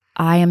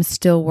I am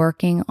still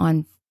working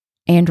on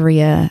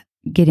Andrea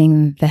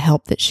getting the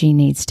help that she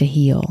needs to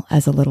heal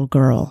as a little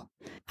girl.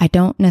 I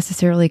don't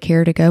necessarily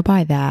care to go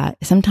by that.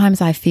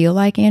 Sometimes I feel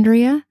like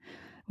Andrea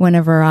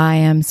whenever I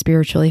am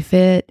spiritually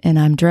fit and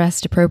I'm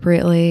dressed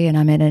appropriately and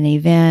I'm at an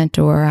event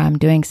or I'm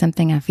doing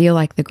something, I feel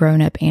like the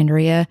grown-up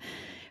Andrea.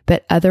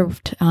 But other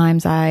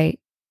times Andi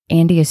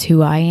is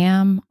who I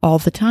am all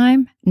the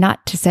time.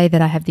 Not to say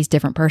that I have these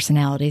different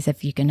personalities,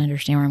 if you can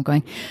understand where I'm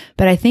going.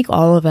 But I think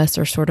all of us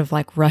are sort of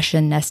like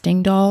Russian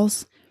nesting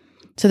dolls.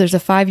 So there's a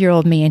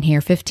 5-year-old me in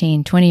here,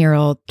 15,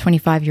 20-year-old,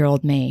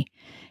 25-year-old me.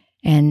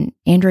 And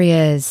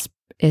Andrea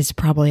is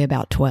probably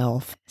about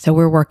 12. So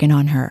we're working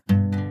on her.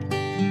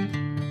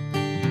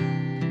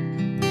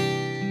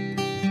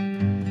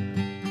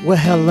 Well,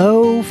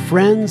 hello,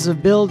 friends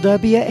of Bill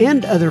W.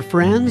 and other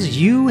friends.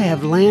 You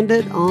have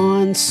landed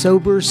on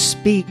Sober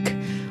Speak.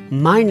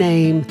 My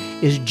name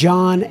is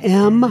John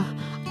M.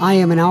 I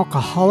am an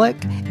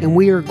alcoholic, and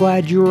we are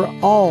glad you are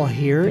all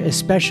here,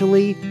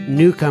 especially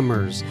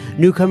newcomers.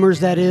 Newcomers,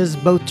 that is,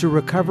 both to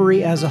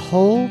recovery as a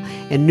whole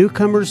and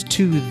newcomers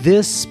to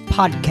this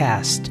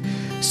podcast.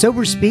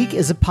 Sober Speak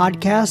is a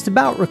podcast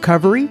about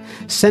recovery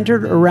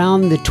centered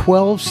around the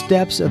 12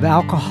 steps of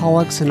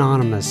Alcoholics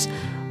Anonymous.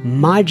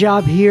 My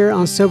job here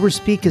on Sober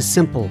Speak is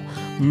simple.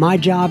 My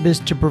job is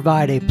to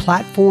provide a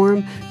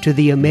platform to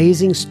the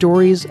amazing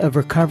stories of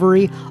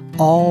recovery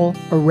all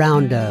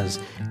around us.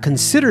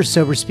 Consider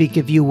Sober Speak,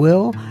 if you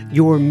will,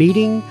 your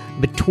meeting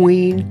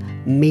between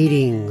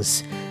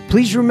meetings.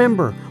 Please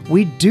remember,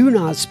 we do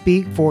not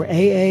speak for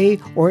AA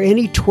or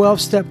any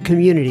 12-step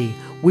community.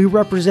 We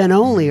represent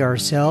only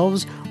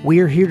ourselves. We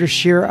are here to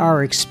share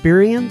our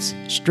experience,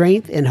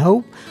 strength, and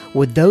hope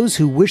with those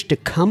who wish to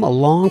come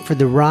along for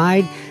the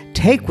ride.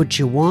 Take what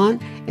you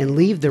want and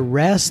leave the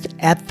rest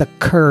at the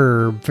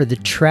curb for the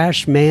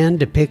trash man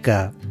to pick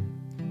up.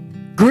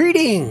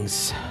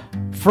 Greetings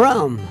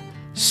from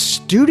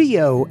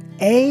Studio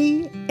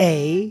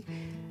AA,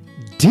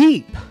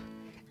 deep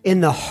in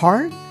the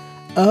heart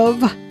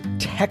of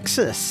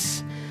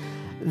Texas.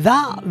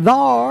 That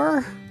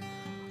there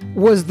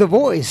was the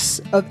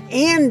voice of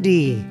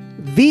Andi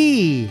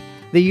V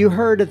that you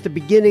heard at the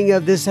beginning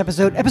of this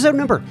episode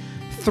number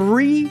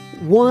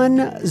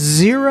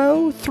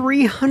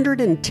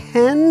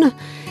 310,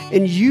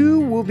 and you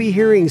will be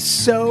hearing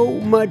so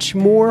much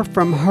more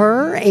from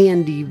her,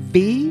 Andi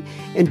V,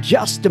 in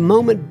just a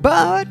moment.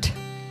 But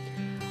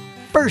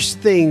first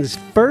things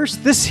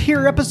first, this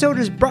here episode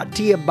is brought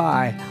to you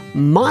by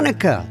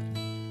Monica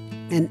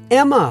and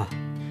Emma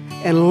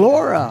and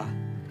Laura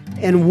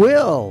and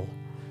Will.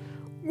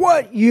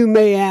 What, you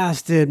may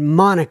ask, did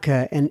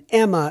Monica and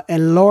Emma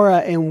and Laura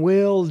and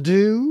Will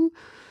do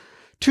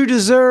to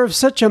deserve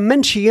such a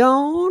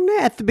mention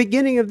at the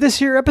beginning of this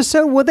here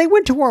episode? Well, they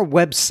went to our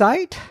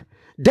website,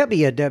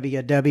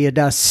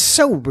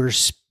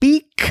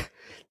 www.soberspeak,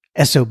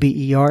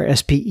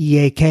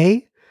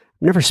 SOBERSPEAK.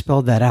 Never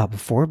spelled that out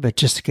before, but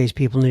just in case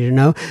people need to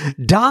know,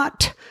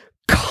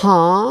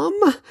 .com.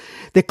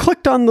 They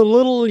clicked on the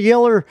little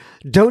yellow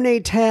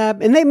donate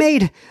tab and they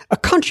made a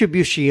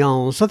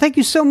contribution. So thank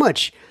you so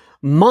much,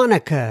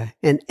 Monica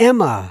and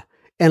Emma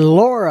and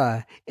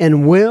Laura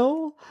and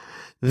Will.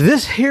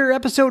 This here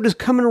episode is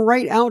coming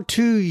right out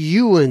to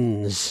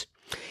youans.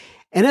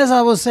 And as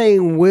I was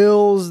saying,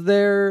 Will's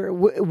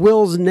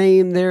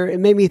name there, it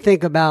made me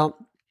think about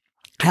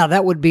how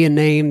that would be a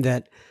name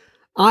that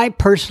I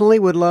personally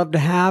would love to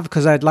have,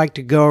 because I'd like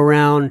to go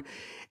around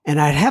and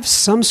I'd have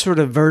some sort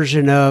of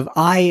version of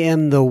I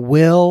am the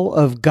will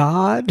of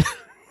God.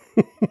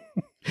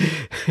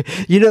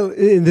 You know,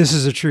 and this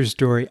is a true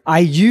story. I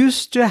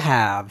used to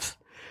have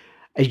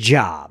a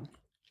job,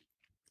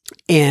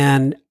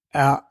 and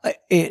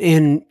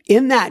in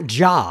that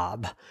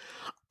job,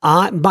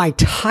 my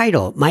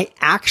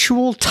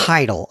actual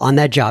title on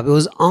that job, it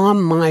was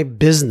on my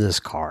business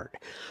card,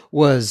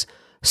 was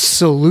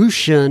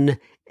Solution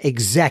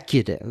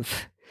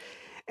Executive.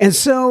 And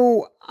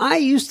so I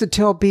used to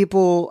tell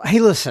people, hey,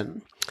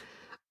 listen,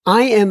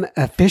 I am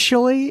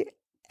officially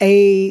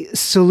a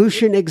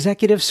solution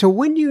executive. So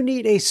when you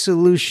need a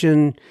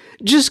solution,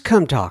 just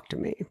come talk to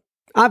me.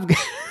 I've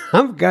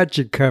got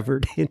you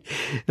covered.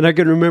 And I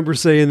can remember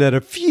saying that a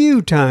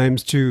few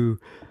times to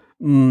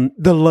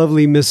the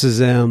lovely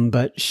Mrs. M,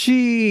 but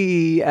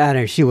she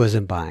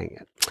wasn't buying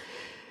it.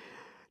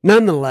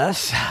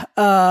 Nonetheless,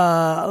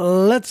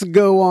 let's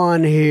go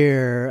on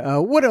here.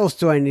 What else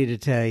do I need to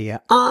tell you?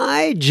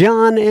 I,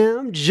 John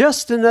M.,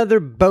 just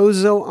another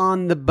bozo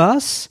on the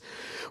bus,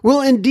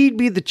 will indeed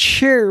be the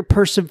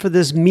chairperson for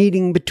this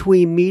meeting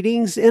between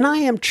meetings, and I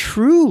am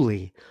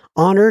truly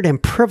honored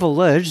and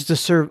privileged to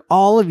serve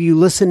all of you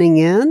listening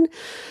in.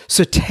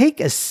 So take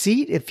a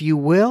seat, if you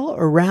will,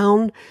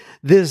 around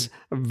this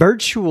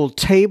virtual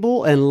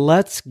table, and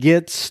let's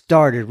get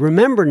started.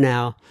 Remember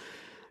now,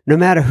 no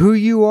matter who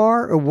you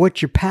are or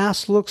what your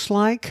past looks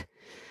like,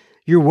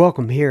 you're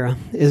welcome here.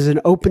 It is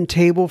an open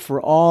table for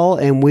all,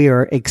 and we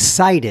are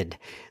excited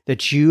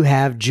that you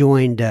have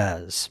joined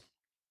us.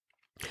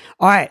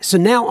 All right, so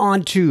now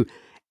on to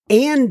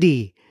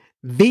Andi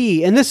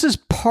V, and this is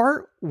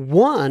part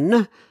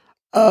one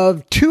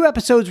of 2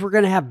 episodes we're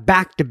going to have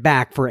back to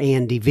back for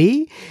Andi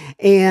V.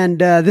 And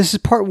this is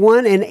part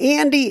 1. And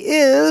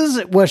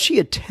Andi she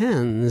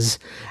attends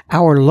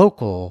our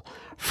local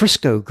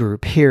Frisco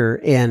group here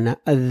in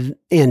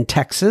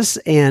Texas.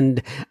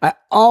 And I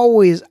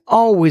always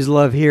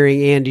love hearing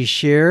Andi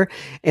share.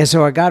 And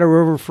so I got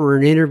her over for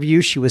an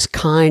interview. She was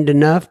kind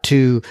enough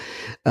to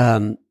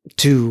what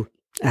do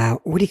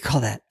you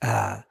call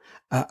that?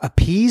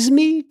 Appease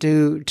me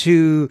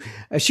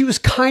she was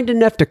kind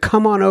enough to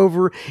come on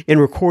over and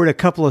record a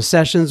couple of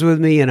sessions with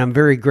me, and I'm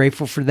very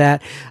grateful for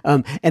that.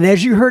 And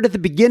as you heard at the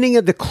beginning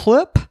of the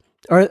clip,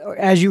 or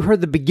as you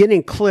heard the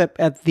beginning clip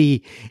at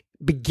the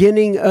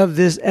beginning of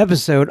this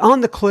episode,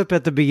 on the clip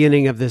at the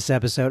beginning of this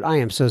episode, I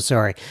am so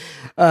sorry.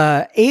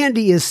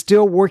 Andi is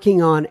still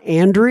working on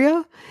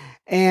Andrea,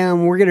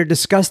 and we're going to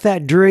discuss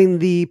that during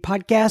the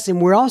podcast, and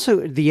we're also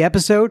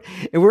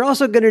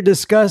going to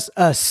discuss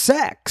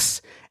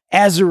sex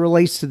as it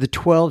relates to the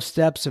 12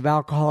 steps of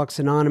Alcoholics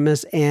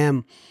Anonymous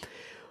and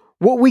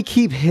what we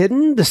keep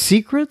hidden, the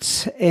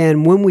secrets,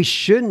 and when we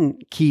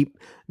shouldn't keep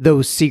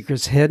those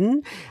secrets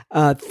hidden.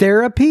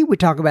 Therapy, we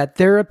talk about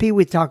therapy.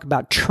 We talk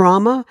about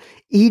trauma,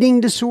 eating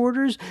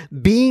disorders,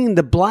 being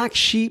the black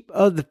sheep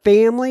of the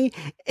family,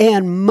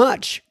 and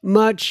much,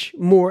 much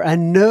more. I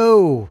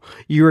know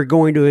you are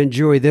going to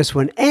enjoy this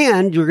one,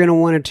 and you're going to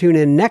want to tune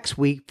in next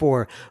week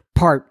for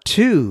part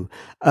 2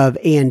 of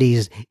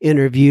Andi's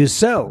interview.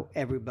 So,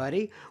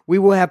 everybody, we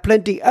will have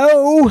plenty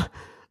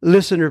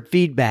listener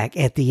feedback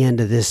at the end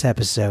of this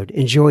episode.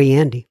 Enjoy,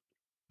 Andi.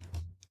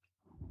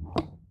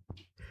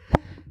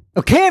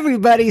 Okay,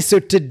 everybody. So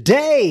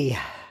today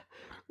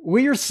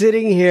we are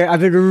sitting here. I've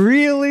been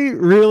really,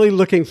 really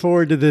looking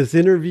forward to this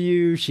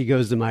interview. She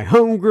goes to my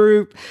home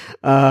group,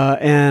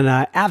 and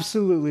I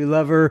absolutely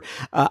love her.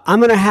 I'm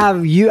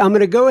going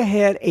to go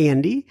ahead,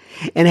 Andi,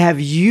 and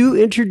have you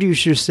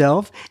introduce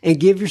yourself and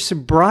give your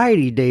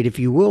sobriety date, if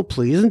you will,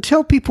 please, and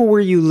tell people where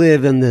you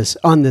live on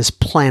this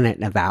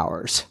planet of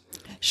ours.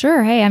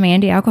 Sure. Hey, I'm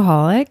Andi,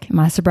 alcoholic.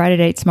 My sobriety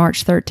date's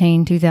March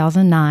 13,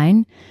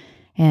 2009.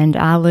 And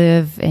I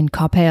live in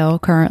Coppell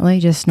currently,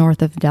 just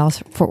north of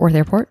Dallas-Fort Worth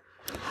Airport.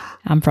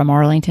 I'm from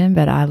Arlington,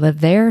 but I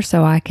live there,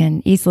 so I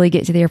can easily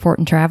get to the airport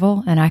and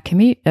travel, and I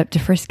commute up to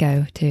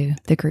Frisco to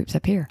the groups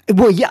up here.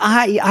 Well, yeah,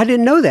 I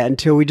didn't know that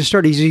until we just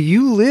started. So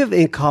you live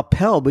in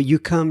Coppell, but you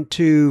come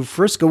to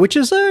Frisco, which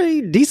is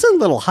a decent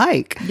little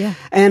hike. Yeah.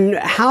 And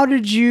how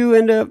did you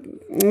end up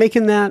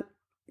making that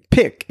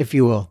pick, if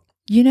you will?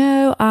 You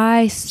know,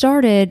 I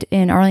started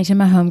in Arlington.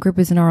 My home group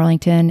was in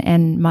Arlington,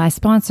 and my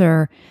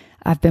sponsor,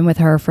 I've been with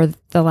her for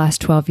the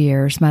last 12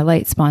 years. My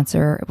late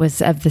sponsor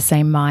was of the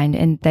same mind,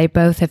 and they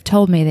both have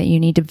told me that you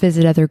need to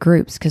visit other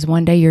groups because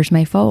one day yours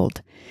may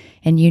fold,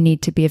 and you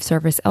need to be of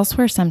service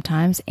elsewhere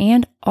sometimes,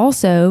 and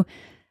also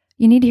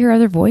you need to hear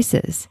other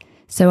voices.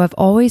 So I've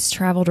always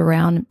traveled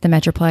around the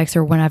Metroplex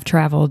or when I've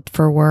traveled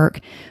for work,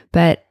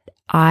 but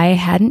I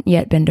hadn't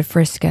yet been to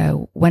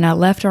Frisco. When I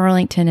left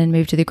Arlington and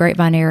moved to the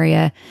Grapevine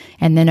area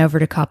and then over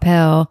to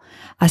Coppell,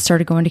 I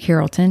started going to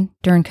Carrollton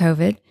during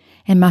COVID.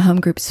 And my home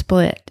group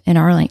split in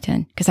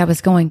Arlington because I was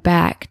going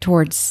back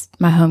towards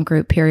my home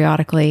group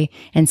periodically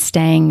and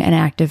staying an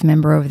active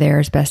member over there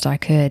as best I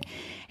could.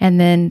 And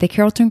then the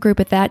Carrollton group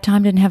at that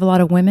time didn't have a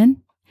lot of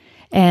women.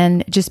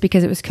 And just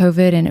because it was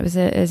COVID and it was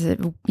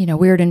a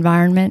weird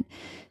environment.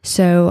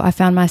 So I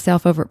found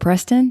myself over at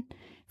Preston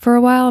for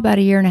a while, about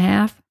a year and a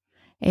half.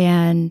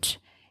 And,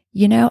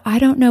 I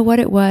don't know what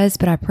it was,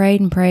 but I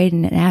prayed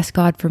and asked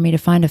God for me to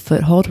find a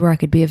foothold where I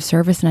could be of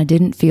service. And I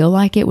didn't feel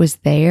like it was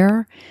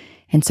there.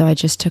 And so I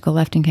just took a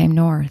left and came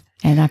north,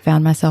 and I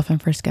found myself in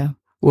Frisco.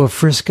 Well,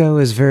 Frisco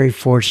is very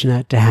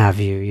fortunate to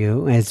have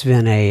you. It's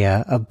been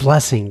a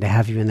blessing to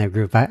have you in that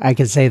group. I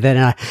can say that.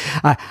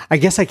 And I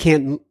guess I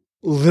can't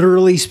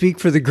literally speak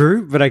for the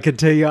group, but I can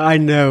tell you, I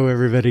know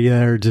everybody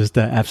there just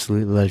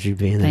absolutely loves you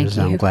being there. Thank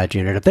so you. I'm glad you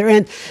ended up there.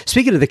 And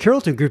speaking of the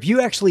Carrollton group,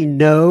 you actually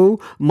know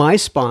my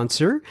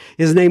sponsor.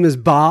 His name is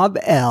Bob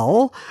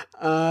L.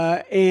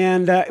 I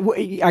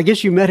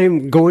guess you met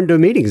him going to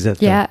meetings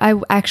at Yeah, I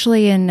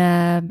actually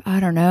I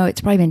don't know, it's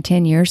probably been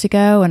 10 years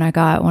ago, and I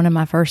got one of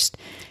my first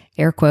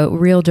air quote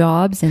real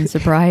jobs in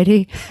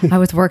sobriety. I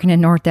was working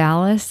in North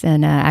Dallas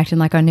and acting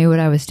like I knew what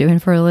I was doing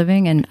for a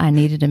living, and I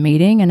needed a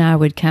meeting, and I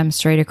would come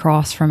straight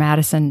across from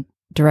Addison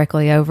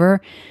directly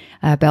over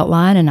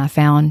Beltline, and I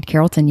found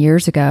Carrollton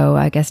years ago,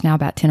 I guess now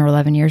about 10 or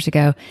 11 years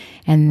ago,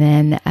 and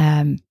then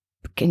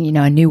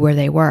I knew where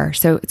they were.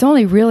 So it's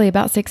only really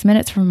about 6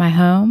 minutes from my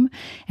home,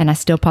 and I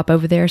still pop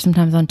over there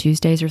sometimes on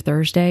Tuesdays or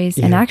Thursdays.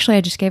 Yeah. And actually,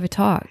 I just gave a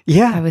talk.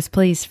 Yeah, I was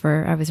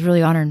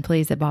really honored and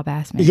pleased that Bob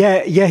asked me.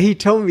 Yeah, he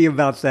told me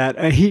about that.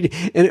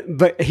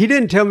 But he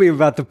didn't tell me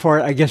about the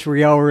part, I guess, where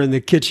y'all were in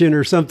the kitchen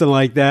or something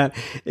like that.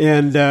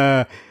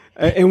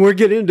 And we'll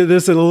get into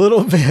this in a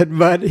little bit,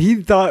 but he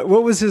thought,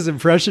 what was his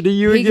impression of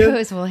you again? He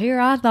goes, well, here,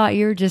 I thought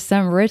you were just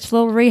some rich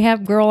little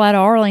rehab girl out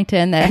of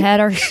Arlington that had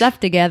her stuff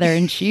together,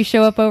 and you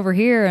show up over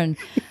here and,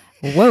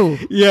 whoa,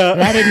 yeah,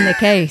 that isn't the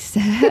case.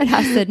 And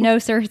I said, no,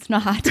 sir, it's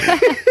not.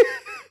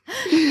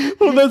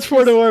 Well, that's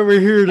part of why we're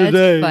here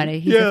today. That's funny.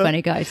 He's a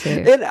funny guy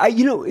too.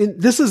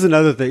 And this is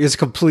another thing. It's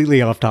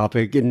completely off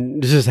topic,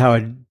 and this is how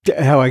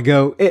I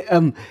go.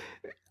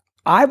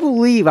 I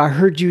believe I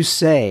heard you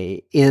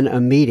say in a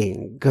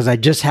meeting, because I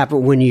just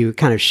happened when you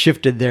kind of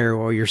shifted there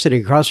while you're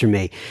sitting across from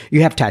me,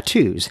 you have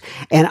tattoos.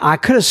 And I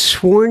could have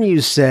sworn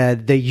you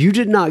said that you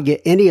did not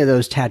get any of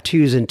those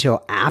tattoos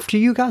until after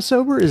you got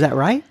sober. Is that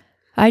right?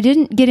 I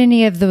didn't get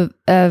any of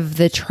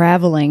the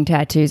traveling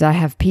tattoos. I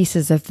have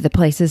pieces of the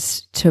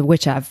places to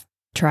which I've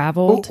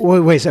traveled.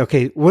 Wait,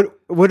 okay. What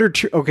are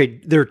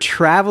they're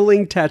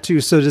traveling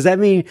tattoos. So does that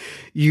mean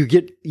you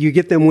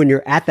get them when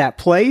you're at that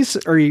place,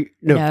 or you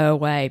No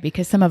way,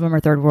 because some of them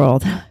are third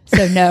world.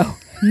 So no.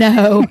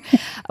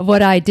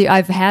 What I do,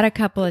 I've had a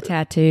couple of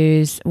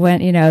tattoos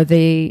when,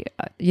 the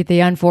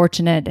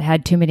unfortunate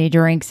had too many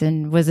drinks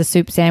and was a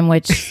soup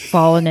sandwich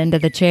falling into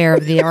the chair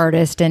of the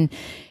artist, and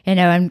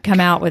come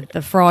out with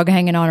the frog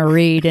hanging on a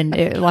reed, and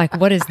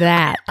what is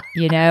that?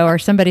 Or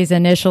somebody's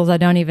initials. I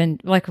don't even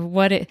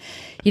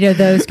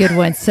those good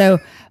ones. So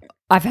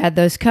I've had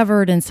those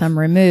covered and some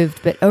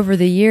removed, but over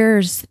the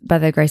years, by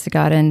the grace of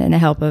God and the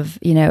help of,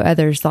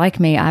 others like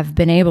me, I've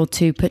been able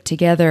to put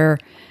together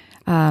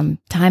time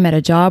at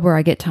a job where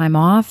I get time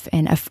off,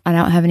 and I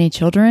don't have any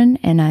children,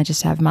 and I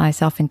just have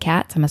myself and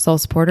cats. I'm a sole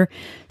supporter.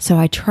 So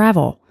I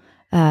travel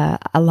a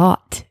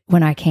lot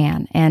when I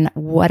can. And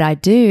what I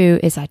do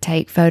is I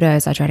take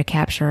photos. I try to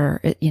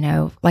capture,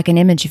 like an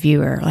image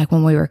viewer, like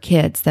when we were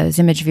kids, those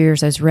image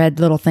viewers, those red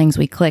little things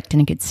we clicked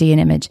and could see an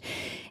image.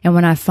 And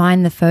when I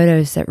find the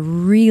photos that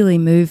really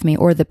move me,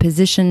 or the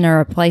position or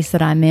a place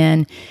that I'm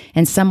in,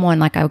 and someone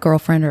like a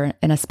girlfriend or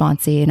a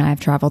sponsee and I have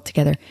traveled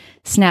together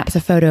snaps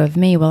a photo of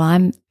me,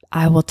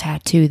 I will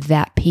tattoo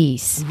that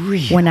piece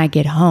when I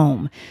get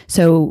home.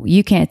 So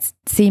you can't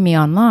see me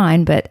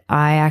online, but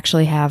I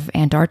actually have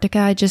Antarctica.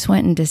 I just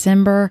went in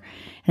December,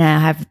 and I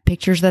have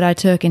pictures that I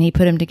took and he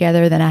put them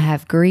together. Then I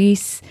have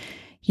Greece,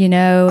 sitting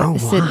on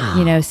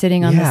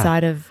the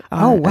side of.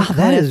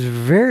 That is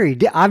very.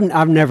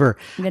 I've never.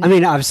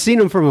 I've seen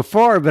them from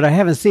afar, but I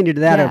haven't seen it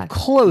that up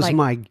close.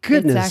 My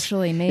goodness, it's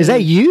actually me. Is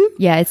that you?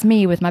 Yeah, it's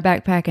me with my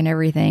backpack and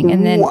everything.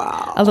 And then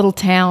a little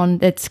town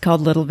that's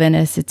called Little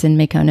Venice. It's in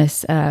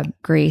Mykonos,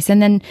 Greece.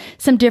 And then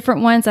some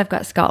different ones. I've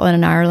got Scotland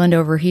and Ireland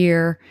over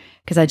here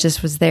because I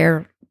just was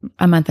there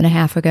a month and a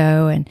half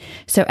ago. And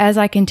so as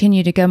I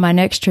continue to go, my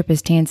next trip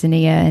is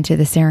Tanzania and to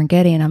the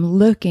Serengeti, and I'm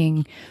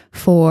looking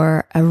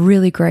for a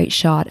really great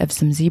shot of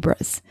some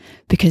zebras,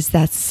 because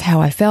that's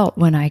how I felt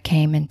when I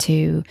came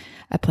into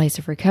a place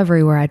of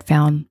recovery where I'd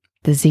found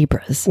the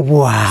zebras.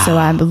 Wow. So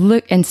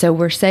and so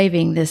we're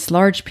saving this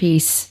large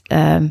piece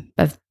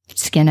of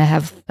skin I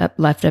have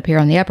left up here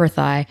on the upper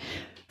thigh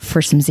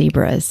for some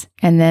zebras.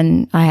 And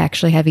then I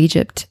actually have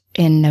Egypt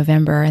in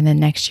November, and then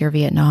next year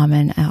Vietnam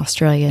and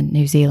Australia and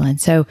New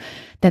Zealand. So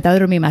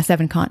that'll be my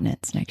 7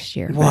 continents next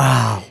year.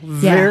 Wow,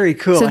 very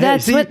cool. So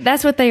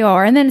that's what they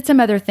are. And then some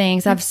other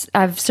things.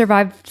 I've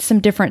survived some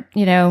different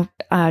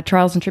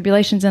trials and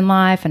tribulations in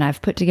life, and I've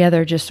put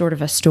together just sort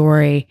of a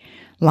story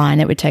line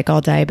that would take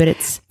all day. But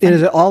is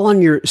it all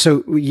on your?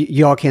 So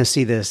y'all can't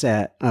see this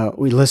at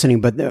we listening,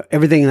 but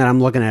everything that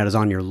I'm looking at is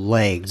on your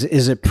legs.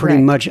 Is it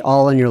pretty much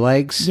all on your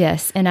legs?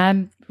 Yes, and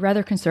I'm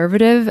rather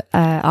conservative.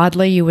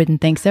 Oddly, you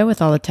wouldn't think so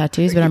with all the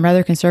tattoos, but I'm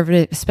rather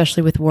conservative,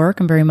 especially with work.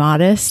 I'm very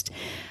modest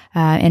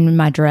in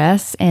my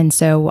dress. And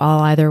so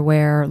I'll either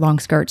wear long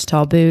skirts,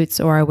 tall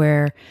boots, or I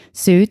wear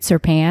suits or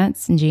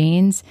pants and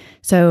jeans.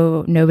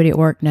 So nobody at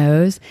work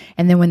knows.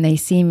 And then when they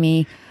see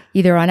me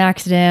either on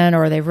accident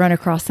or they've run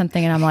across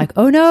something and I'm like,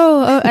 oh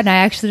no. And I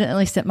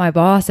accidentally sent my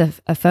boss a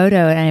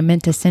photo, and I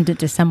meant to send it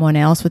to someone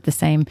else with the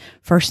same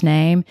first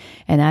name.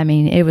 And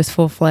it was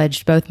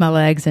full-fledged, both my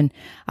legs. And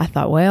I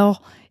thought,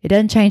 well, it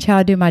doesn't change how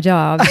I do my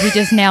job. He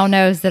just now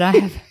knows that I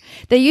have.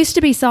 They used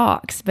to be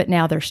socks, but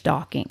now they're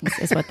stockings,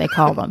 is what they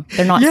call them.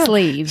 They're not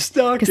sleeves.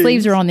 Because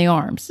sleeves are on the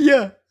arms.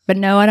 Yeah. But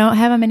no, I don't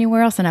have them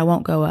anywhere else, and I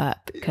won't go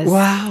up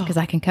because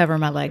I can cover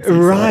my legs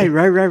easily.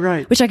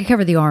 Right. Which I could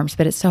cover the arms,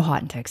 but it's so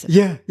hot in Texas.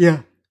 Yeah.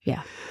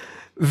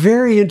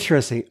 Very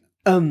interesting.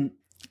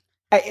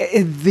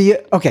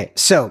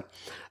 So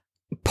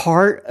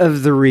part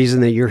of the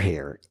reason that you're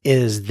here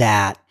is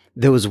that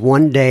there was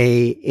one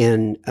day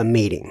in a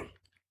meeting,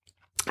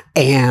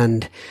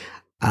 and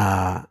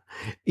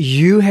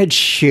you had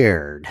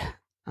shared,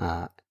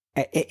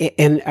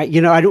 and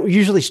I don't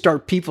usually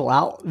start people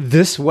out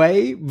this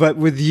way, but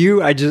with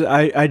you, I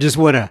just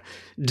want to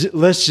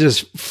let's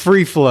just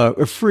free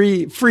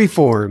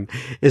form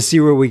and see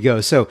where we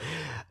go. So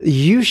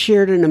you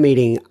shared in a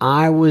meeting.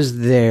 I was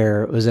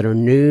there. It was at a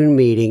noon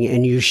meeting,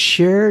 and you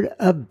shared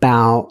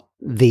about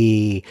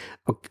the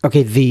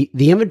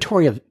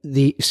inventory of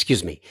the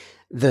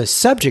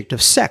subject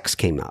of sex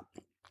came up.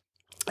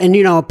 And,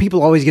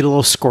 people always get a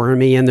little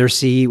squirmy in their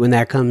seat when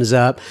that comes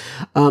up.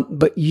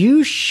 But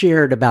you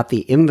shared about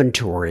the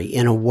inventory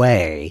in a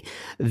way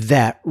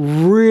that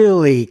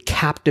really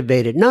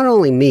captivated not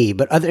only me,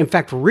 but in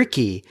fact,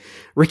 Ricky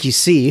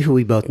C., who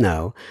we both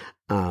know,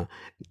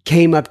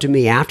 came up to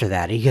me after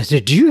that. He goes,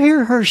 "Did you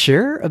hear her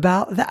share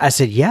about that?" I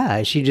said,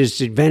 "Yeah." She just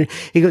did.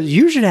 He goes,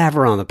 "You should have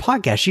her on the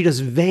podcast. She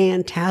does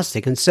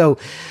fantastic." And so,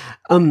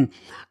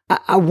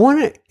 I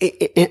want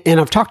to, and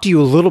I've talked to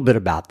you a little bit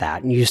about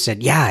that, and you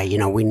said, "Yeah,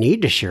 we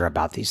need to share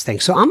about these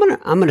things." So I'm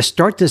gonna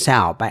start this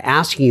out by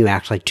asking you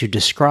actually to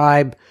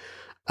describe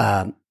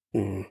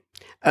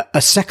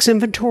a sex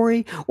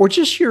inventory, or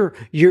just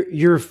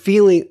your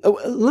feeling.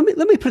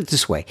 Let me put it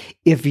this way: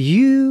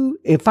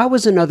 if I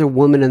was another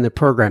woman in the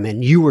program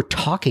and you were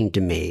talking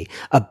to me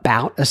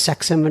about a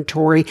sex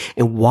inventory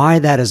and why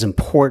that is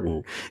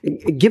important,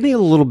 give me a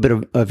little bit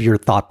of your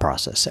thought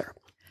process there.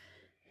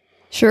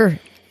 Sure.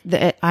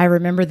 I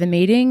remember the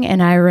meeting,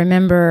 and I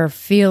remember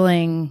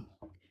feeling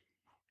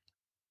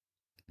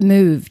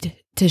moved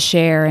to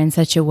share in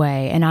such a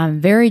way. And I'm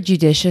very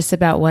judicious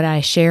about what I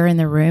share in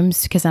the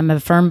rooms, because I'm a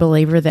firm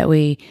believer that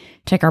we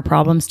take our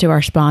problems to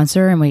our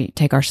sponsor and we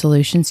take our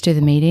solutions to the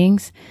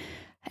meetings.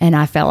 And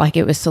I felt like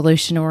it was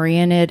solution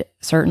oriented,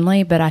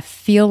 certainly, but I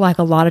feel like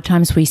a lot of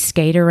times we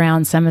skate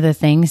around some of the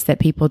things that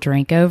people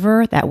drink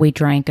over, that we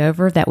drank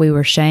over, that we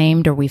were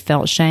shamed, or we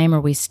felt shame,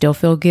 or we still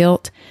feel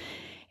guilt.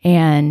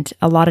 And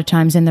a lot of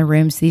times in the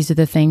rooms, these are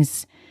the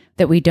things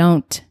that we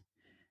don't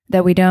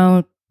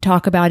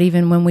talk about,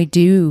 even when we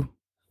do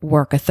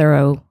work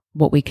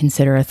what we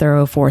consider a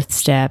thorough fourth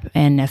step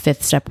and a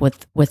fifth step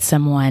with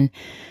someone.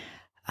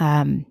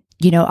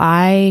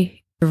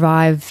 I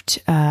survived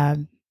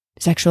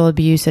sexual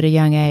abuse at a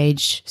young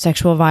age,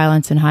 sexual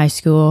violence in high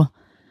school,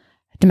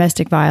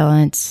 domestic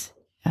violence,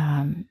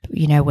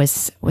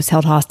 was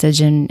held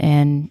hostage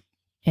and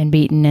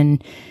beaten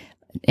and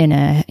in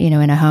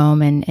a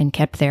home and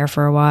kept there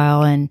for a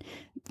while, and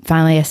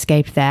finally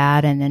escaped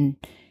that, and then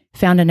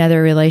found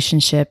another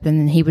relationship, and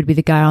then he would be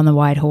the guy on the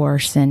white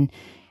horse, and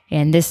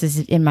this is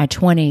in my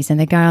 20s, and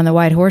the guy on the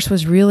white horse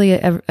was really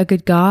a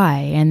good guy,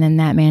 and then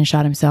that man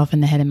shot himself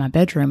in the head in my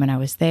bedroom, and I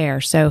was there.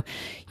 So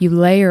you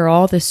layer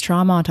all this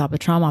trauma on top of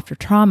trauma after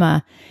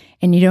trauma,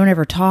 and you don't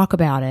ever talk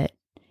about it,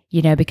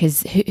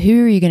 because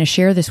who are you going to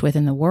share this with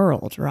in the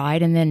world,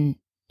 right? And then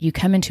you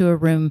come into a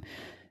room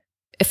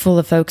full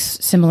of folks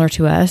similar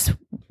to us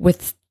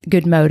with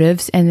good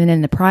motives. And then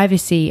in the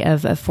privacy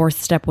of a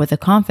fourth step with a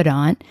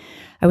confidant,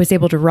 I was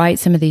able to write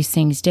some of these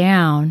things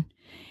down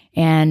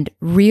and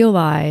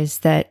realize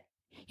that,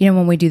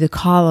 when we do the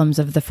columns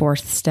of the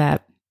fourth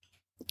step,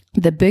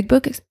 the big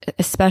book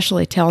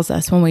especially tells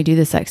us when we do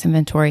the sex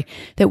inventory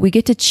that we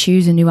get to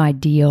choose a new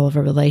ideal of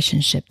a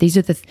relationship.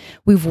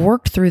 We've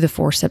worked through the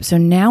four steps. So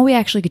now we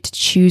actually get to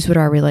choose what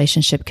our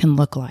relationship can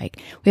look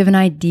like. We have an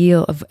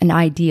ideal.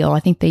 I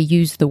think they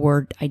use the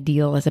word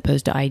ideal as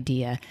opposed to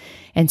idea.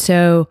 And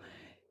so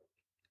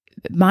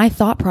my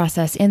thought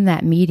process in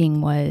that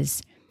meeting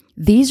was,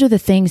 these are the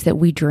things that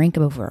we drink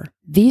over.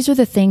 These are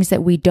the things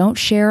that we don't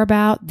share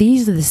about.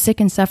 These are the sick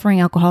and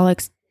suffering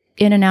alcoholics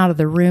in and out of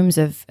the rooms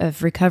of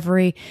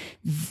recovery.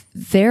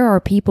 There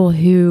are people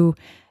who,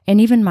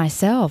 and even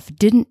myself,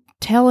 didn't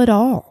tell it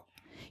all.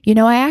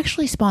 I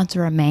actually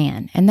sponsor a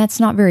man, and that's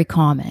not very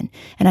common.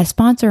 And I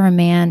sponsor a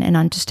man, and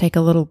I'll just take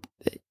a little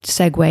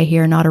segue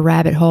here, not a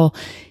rabbit hole.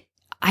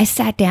 I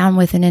sat down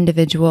with an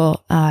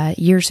individual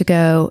years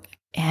ago,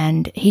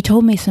 and he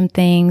told me some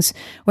things,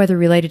 whether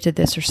related to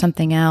this or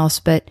something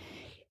else, but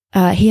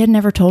he had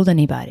never told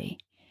anybody.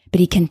 But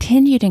he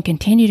continued and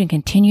continued and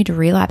continued to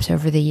relapse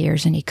over the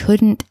years, and he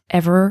couldn't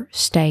ever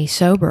stay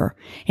sober.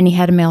 And he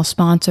had a male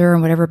sponsor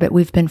and whatever, but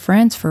we've been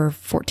friends for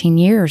 14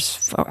 years,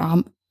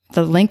 for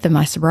the length of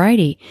my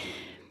sobriety.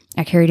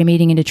 I carried a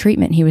meeting into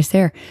treatment, and he was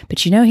there. But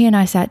he and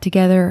I sat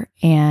together,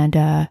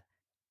 and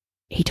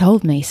he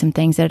told me some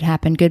things that had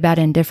happened, good, bad,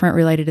 and different,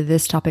 related to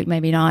this topic,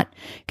 maybe not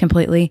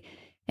completely,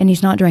 and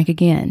he's not drank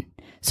again.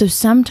 So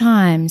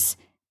sometimes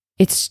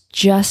it's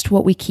just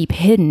what we keep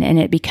hidden, and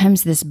it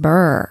becomes this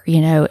burr,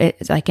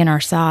 it's like in our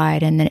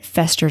side, and then it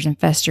festers and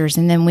festers,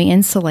 and then we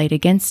insulate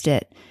against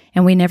it,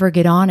 and we never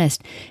get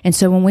honest. And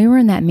so when we were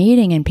in that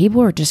meeting and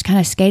people were just kind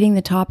of skating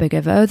the topic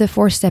of, the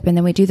fourth step, and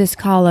then we do this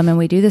column, and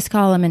we do this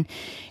column,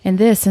 and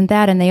this and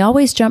that, and they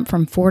always jump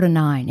from 4 to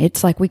 9.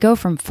 It's like we go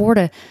from 4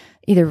 to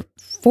either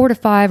 4 to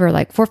 5 or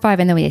like 4 5,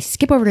 and then we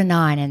skip over to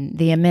 9 and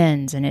the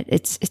amends, and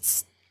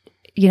it's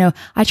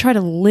I try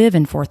to live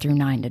in 4 through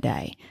 9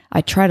 today. I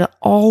try to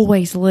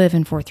always live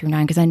in 4 through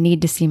 9 because I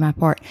need to see my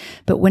part.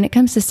 But when it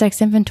comes to sex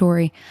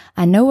inventory,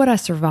 I know what I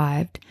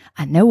survived.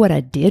 I know what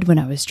I did when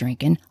I was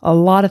drinking. A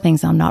lot of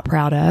things I'm not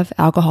proud of.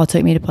 Alcohol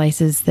took me to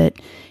places that,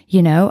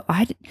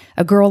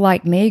 a girl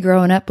like me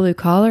growing up blue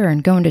collar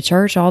and going to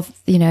church all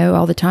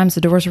the times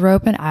the doors were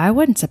open, I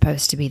wasn't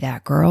supposed to be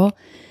that girl.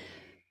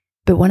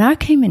 But when I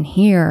came in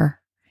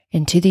here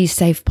into these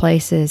safe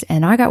places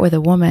and I got with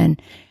a woman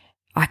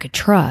I could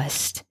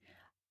trust,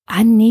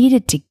 I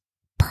needed to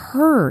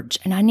purge,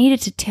 and I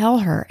needed to tell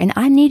her, and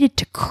I needed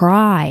to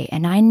cry,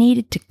 and I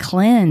needed to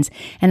cleanse.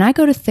 And I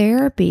go to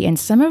therapy, and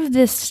some of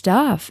this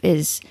stuff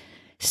is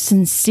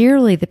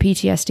sincerely the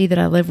PTSD that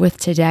I live with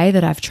today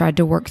that I've tried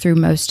to work through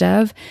most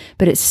of,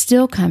 but it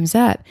still comes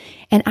up.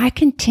 And I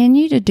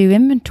continue to do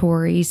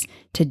inventories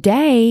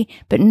today,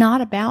 but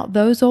not about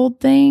those old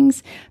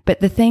things,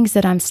 but the things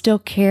that I'm still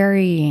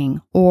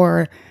carrying,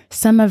 or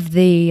some of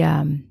the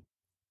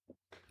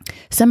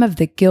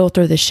guilt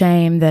or the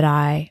shame that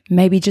I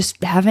maybe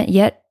just haven't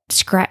yet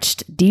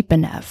scratched deep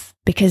enough,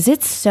 because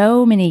it's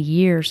so many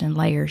years and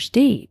layers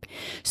deep.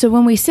 So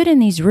when we sit in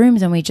these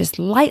rooms and we just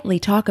lightly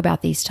talk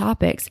about these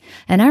topics,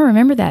 and I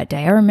remember that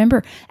day, I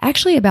remember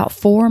actually about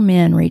 4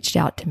 men reached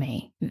out to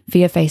me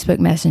via Facebook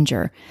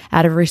Messenger.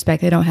 Out of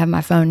respect, they don't have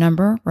my phone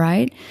number,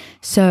 right?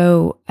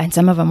 So, and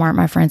some of them aren't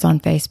my friends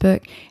on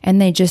Facebook, and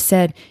they just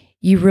said,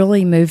 "You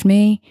really moved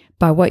me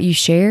by what you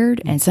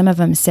shared." And some of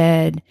them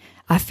said,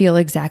 "I feel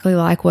exactly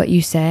like what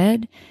you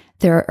said.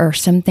 There are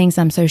some things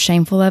I'm so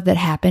shameful of that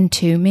happened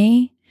to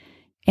me."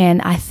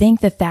 And I think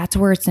that that's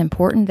where it's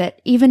important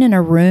that even in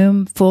a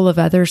room full of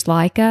others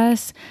like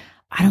us,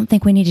 I don't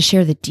think we need to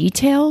share the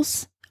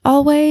details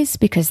always,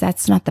 because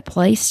that's not the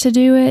place to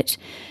do it.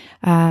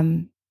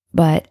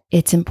 But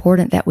it's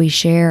important that we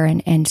share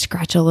and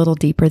scratch a little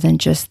deeper than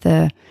just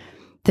the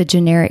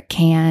generic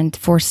canned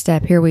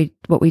 4-step,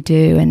 what we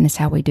do, and this is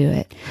how we do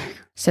it.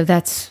 So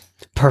that's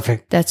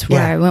perfect. That's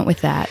where I went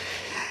with that.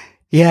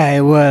 Yeah,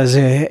 it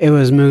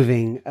was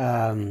moving.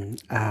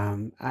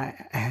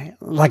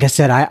 Like I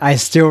said, I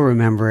still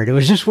remember it. It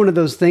was just one of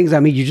those things. I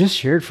mean, you just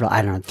shared for,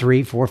 I don't know,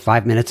 3, 4,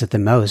 5 minutes at the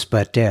most,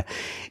 but it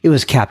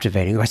was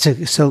captivating.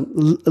 So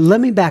let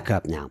me back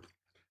up now.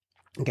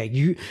 Okay,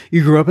 you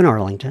grew up in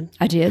Arlington.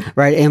 I did.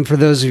 Right, and for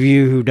those of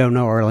you who don't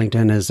know,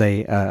 Arlington is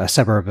a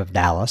suburb of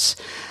Dallas.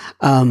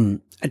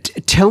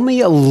 Tell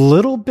me a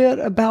little bit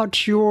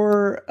about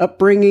your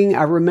upbringing.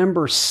 I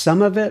remember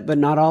some of it, but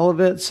not all of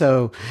it.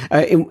 So,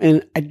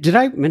 and did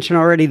I mention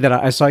already that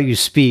I saw you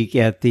speak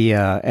at the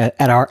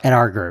at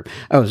our group?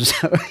 Oh,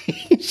 so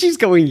she's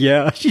going,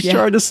 yeah, she's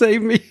trying to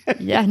save me.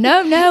 Yeah,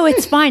 no,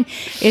 it's fine.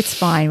 It's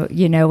fine.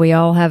 You know, we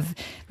have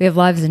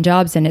lives and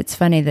jobs, and it's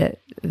funny that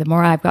the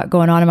more I've got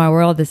going on in my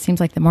world, it seems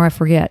like the more I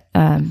forget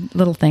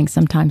little things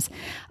sometimes.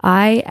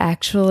 I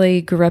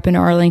actually grew up in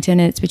Arlington,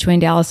 and it's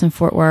between Dallas and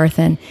Fort Worth.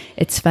 And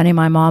it's funny,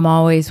 my mom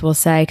always will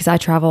say, because I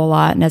travel a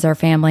lot, and as our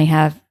family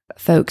have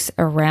folks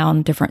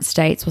around different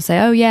states will say,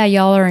 "Oh yeah,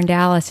 y'all are in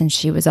Dallas." And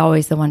she was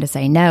always the one to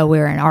say, "No,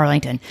 we're in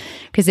Arlington,"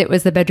 because it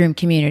was the bedroom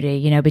community,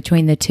 you know,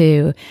 between the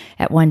two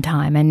at one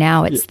time. And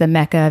now it's the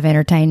mecca of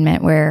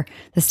entertainment where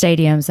the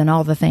stadiums and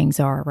all the things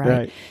are,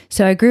 right?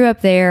 So I grew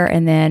up there,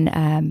 and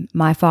then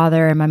my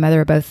father and my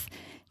mother are both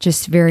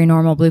just very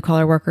normal blue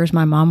collar workers.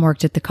 My mom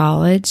worked at the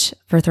college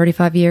for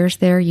 35 years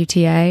there,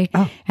 UTA.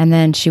 And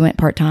then she went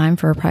part-time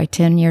for probably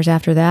 10 years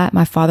after that.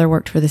 My father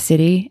worked for the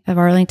city of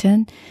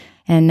Arlington,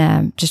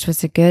 and just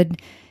was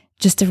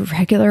just a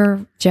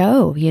regular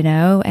Joe, you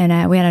know,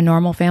 and we had a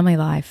normal family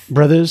life.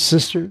 Brothers,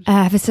 sisters?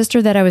 I have a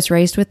sister that I was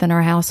raised with in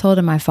our household,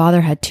 and my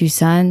father had 2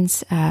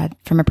 sons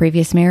from a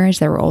previous marriage.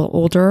 They were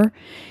older.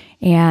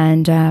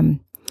 And,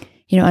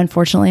 you know,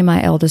 unfortunately,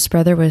 my eldest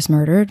brother was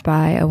murdered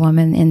by a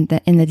woman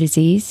in the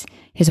disease.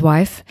 His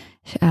wife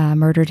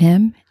murdered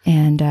him.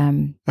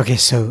 And okay,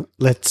 so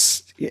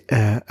let's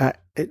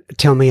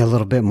tell me a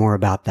little bit more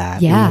about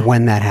that. Yeah. And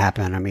when that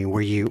happened. I mean, were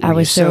you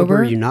sober?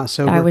 Were you not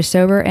sober? I was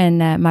sober,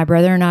 and my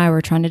brother and I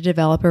were trying to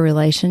develop a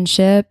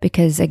relationship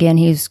because, again,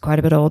 he's quite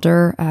a bit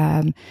older.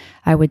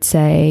 I would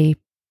say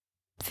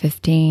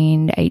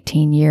 15 to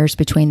 18 years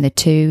between the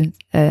two.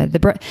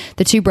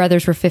 The two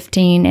brothers were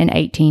 15 and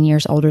 18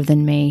 years older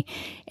than me.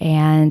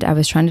 And I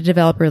was trying to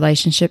develop a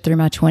relationship through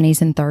my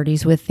 20s and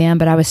 30s with them,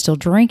 but I was still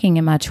drinking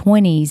in my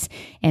 20s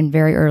and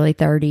very early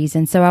 30s.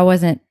 And so I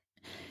wasn't,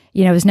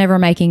 you know, it was never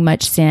making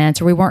much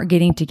sense, or we weren't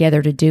getting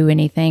together to do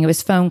anything. It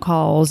was phone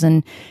calls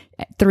and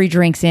 3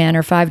 drinks in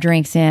or 5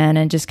 drinks in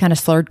and just kind of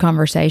slurred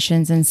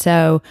conversations. And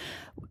so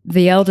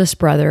the eldest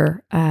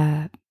brother,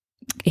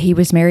 he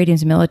was married in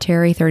the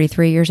military,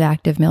 33 years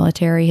active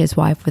military. His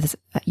wife was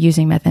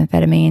using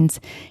methamphetamines.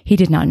 He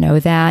did not know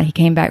that. He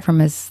came back from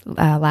his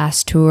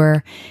last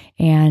tour,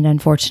 and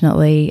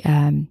unfortunately,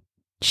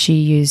 she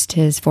used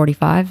his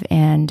 .45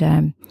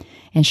 and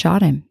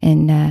shot him.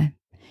 And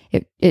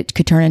it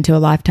could turn into a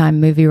Lifetime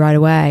movie right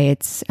away.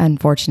 It's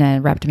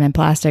unfortunate. Wrapped him in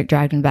plastic,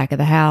 dragged him in the back of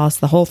the house,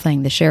 the whole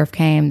thing. The sheriff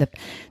came, the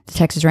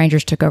Texas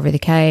Rangers took over the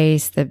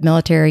case, the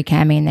military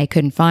came in, they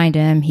couldn't find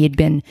him. He had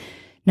been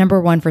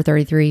number 1 for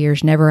 33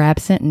 years, never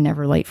absent and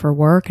never late for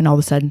work. And all of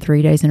a sudden,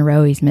 3 days in a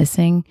row, he's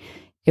missing.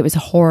 It was a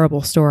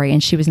horrible story.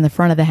 And she was in the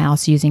front of the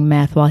house using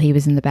meth while he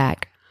was in the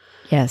back.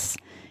 Yes.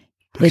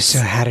 So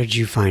how did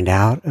you find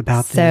out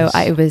about this?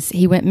 So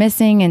he went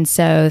missing. And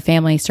so the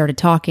family started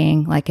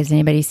talking, like, has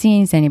anybody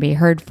seen, has anybody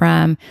heard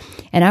from?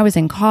 And I was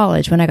in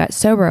college. When I got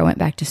sober, I went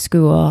back to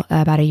school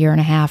about a year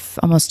and a half,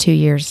 almost 2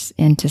 years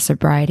into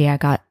sobriety. I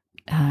got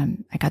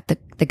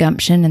the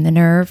gumption and the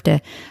nerve to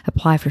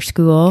apply for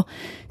school.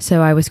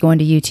 So I was going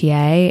to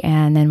UTA,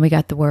 and then we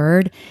got the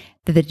word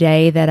that the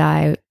day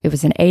that it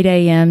was an 8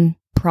 a.m.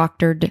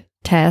 proctored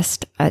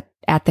test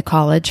at the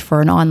college for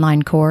an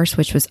online course,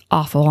 which was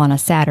awful on a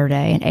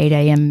Saturday, an 8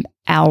 a.m.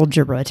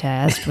 algebra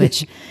test,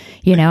 which,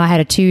 I had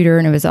a tutor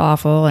and it was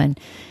awful. And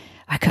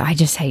I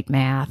just hate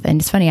math.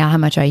 And it's funny how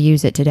much I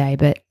use it today.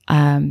 But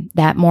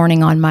that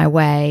morning on my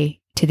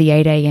way to the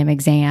 8 a.m.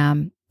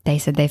 exam, they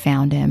said they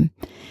found him.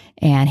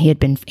 And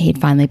he'd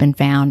finally been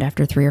found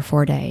after 3 or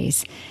 4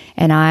 days.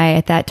 And I,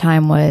 at that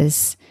time I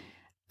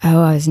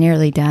was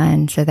nearly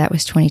done. So that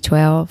was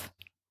 2012.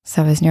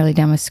 So I was nearly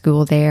done with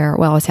school there.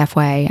 Well, I was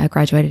halfway. I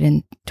graduated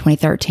in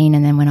 2013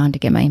 and then went on to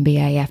get my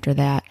MBA after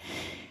that.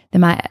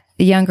 The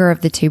younger of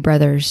the two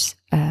brothers,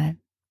 the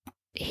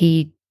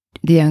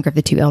younger of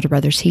the two elder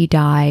brothers, he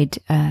died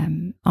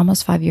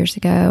almost 5 years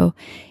ago.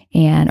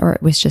 Or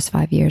it was just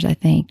 5 years, I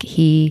think.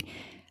 He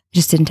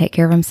just didn't take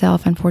care of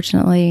himself,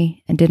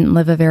 unfortunately, and didn't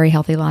live a very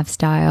healthy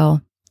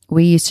lifestyle.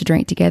 We used to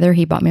drink together.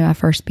 He bought me my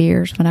first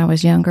beers when I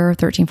was younger,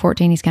 13,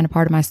 14. He's kind of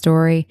part of my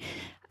story.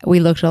 We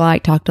looked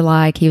alike, talked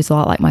alike. He was a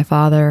lot like my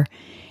father.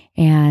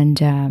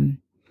 And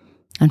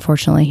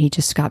unfortunately, he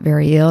just got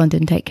very ill and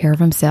didn't take care of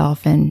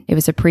himself. And it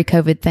was a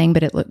pre-COVID thing,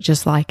 but it looked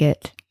just like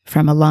it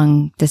from a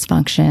lung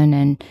dysfunction.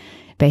 And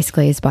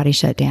basically, his body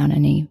shut down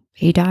and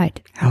he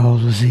died. How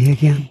old was he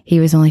again? He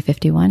was only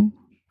 51.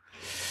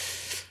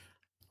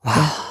 Wow.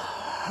 Yeah.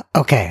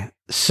 Okay.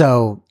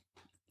 So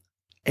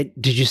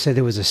did you say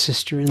there was a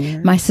sister in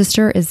there? My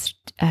sister is,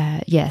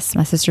 yes,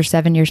 my sister's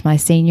 7 years my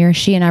senior.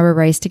 She and I were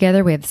raised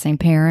together. We have the same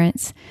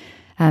parents.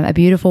 A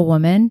beautiful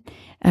woman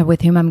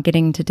with whom I'm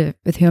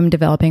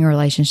developing a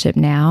relationship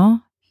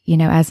now,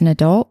 as an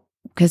adult,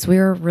 because we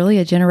were really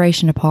a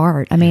generation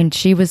apart. I mean,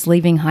 she was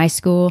leaving high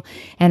school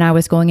and I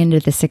was going into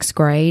the 6th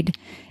grade.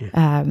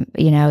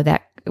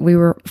 That we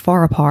were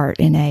far apart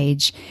in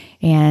age,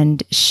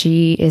 and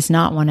she is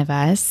not one of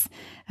us.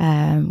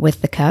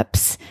 With the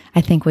cups, I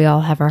think we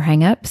all have our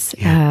hang-ups,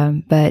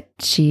 but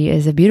she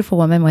is a beautiful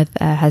woman with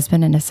a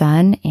husband and a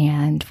son,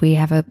 and we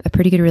have a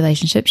pretty good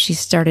relationship. She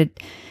started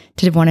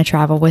to want to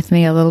travel with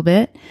me a little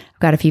bit. I've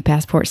got a few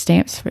passport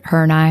stamps.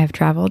 Her and I have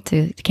traveled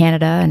to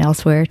Canada and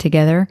elsewhere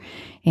together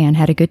and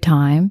had a good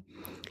time.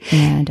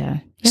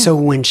 And So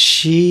when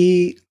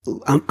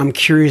I'm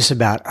curious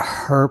about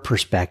her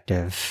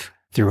perspective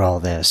through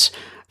all this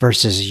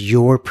versus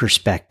your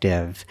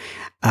perspective.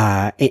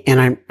 And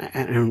I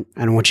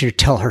don't want you to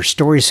tell her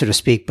story, so to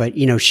speak, but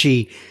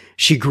she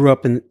grew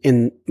up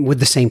in with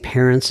the same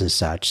parents and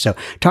such. So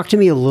talk to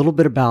me a little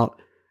bit about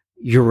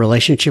your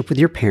relationship with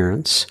your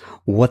parents,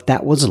 what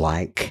that was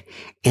like,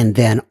 and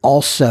then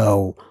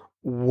also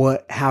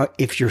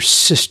if your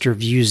sister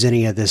views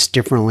any of this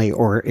differently,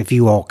 or if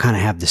you all kind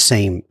of have the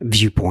same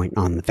viewpoint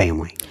on the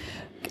family.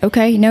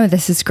 Okay, no,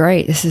 this is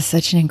great. This is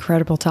such an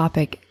incredible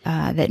topic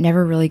that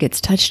never really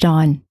gets touched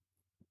on.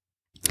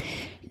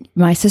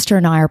 My sister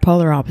and I are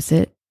polar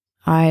opposite.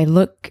 I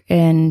look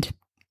and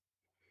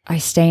I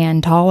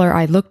stand taller.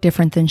 I look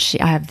different than she.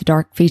 I have the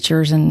dark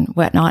features and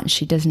whatnot, and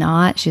she does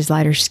not. She's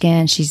lighter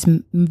skin. She's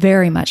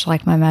very much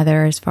like my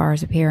mother as far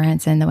as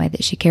appearance and the way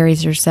that she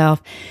carries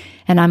herself.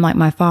 And I'm like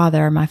my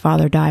father. My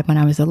father died when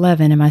I was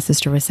 11 and my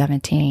sister was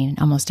 17,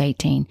 almost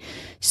 18.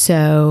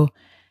 So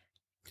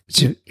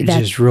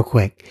just real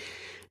quick,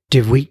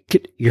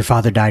 your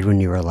father died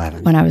when you were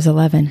 11? When I was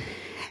 11.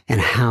 And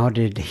how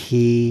did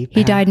he pass?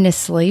 He died in his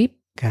sleep.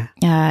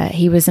 Okay.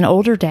 He was an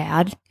older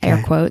dad,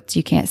 air quotes.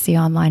 You can't see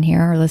online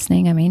here or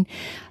listening. I mean,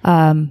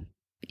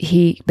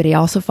 but he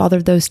also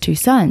fathered those two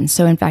sons.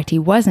 So in fact, he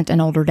wasn't an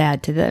older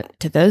dad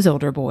to those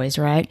older boys,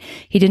 right?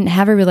 He didn't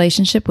have a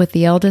relationship with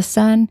the eldest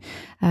son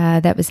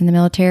that was in the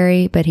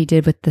military, but he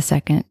did with the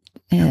second.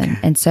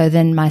 And so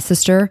then my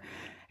sister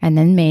and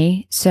then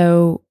me.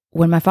 So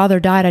when my father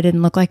died, I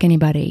didn't look like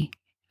anybody.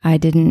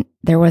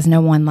 There was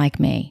no one like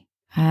me.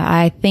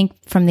 I think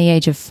from the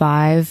age of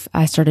 5,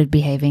 I started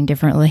behaving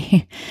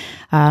differently.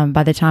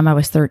 By the time I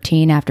was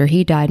 13, after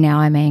he died, now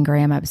I'm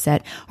angry, I'm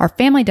upset. Our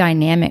family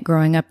dynamic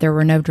growing up, there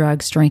were no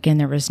drugs, drinking,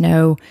 there was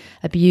no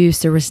abuse,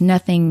 there was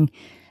nothing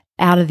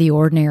out of the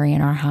ordinary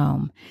in our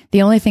home.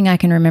 The only thing I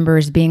can remember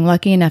is being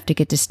lucky enough to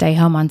get to stay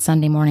home on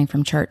Sunday morning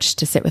from church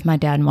to sit with my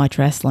dad and watch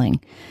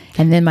wrestling.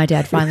 And then my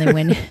dad finally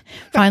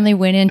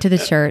went into the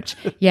church.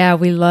 Yeah,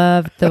 we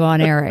loved the Von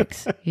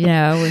Erichs,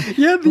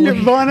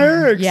 the Von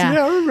Erichs.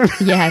 Yeah, I remember.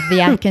 Yeah, the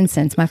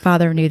Atkinsons. My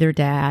father knew their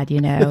dad,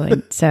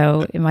 and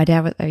so my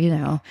dad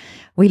was,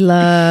 we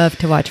loved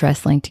to watch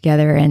wrestling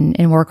together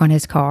and work on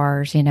his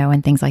cars,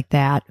 and things like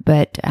that.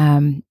 But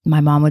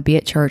my mom would be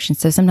at church, and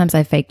so sometimes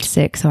I faked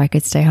sick so I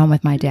could stay home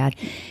with my dad.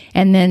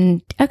 And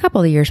then a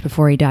couple of years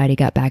before he died, he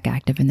got back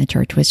active in the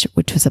church, which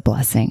was a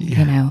blessing.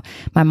 Yeah.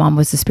 My mom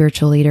was the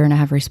spiritual leader, and I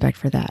have respect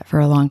for that for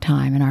a long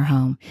time in our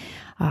home.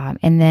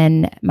 And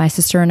then my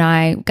sister and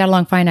I got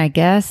along fine, I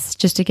guess.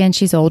 Just again,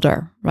 she's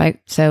older, right?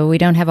 So we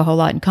don't have a whole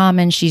lot in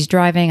common. She's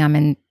driving. I'm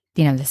in,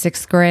 the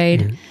 6th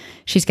grade. Mm-hmm.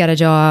 She's got a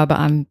job.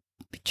 I'm,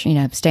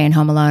 staying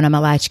home alone. I'm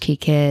a latchkey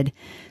kid.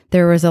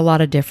 There was a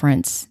lot of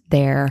difference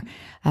there.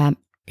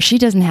 She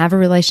didn't have a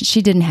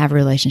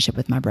relationship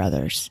with my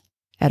brothers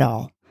at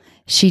all.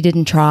 She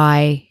didn't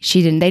try.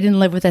 They didn't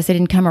live with us. They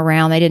didn't come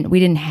around. We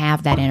didn't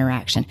have that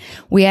interaction.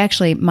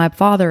 My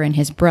father and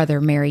his brother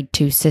married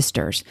 2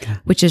 sisters,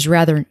 which is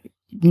rather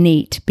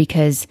neat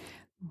because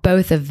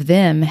both of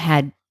them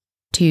had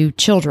 2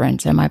 children.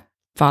 So my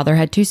father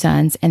had 2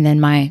 sons, and then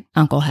my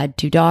uncle had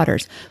 2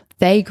 daughters.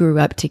 They grew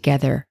up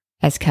together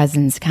as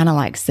cousins, kind of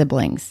like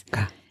siblings.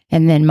 Okay.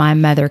 And then my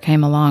mother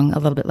came along a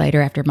little bit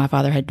later after my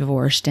father had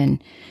divorced.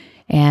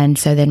 And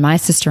so then my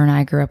sister and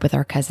I grew up with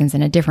our cousins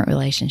in a different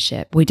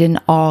relationship. We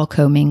didn't all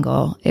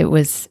commingle. It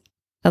was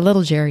a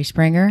little Jerry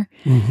Springer,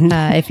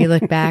 if you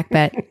look back,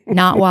 but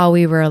not while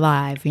we were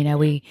alive. While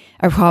we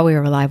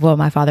were alive. Well,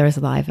 my father was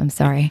alive. I'm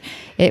sorry.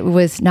 It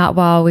was not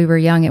while we were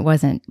young. It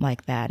wasn't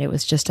like that. It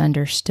was just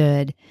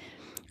understood.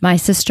 My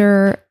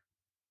sister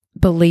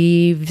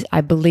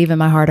I believe in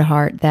my heart of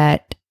heart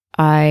that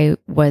I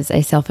was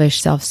a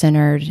selfish,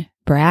 self-centered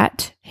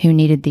brat who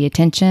needed the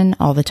attention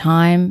all the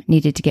time,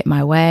 needed to get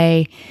my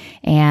way,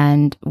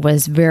 and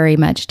was very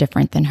much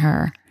different than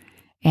her.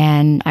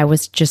 And I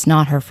was just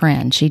not her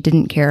friend. She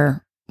didn't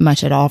care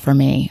much at all for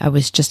me. I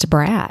was just a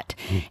brat.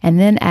 And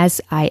then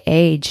as I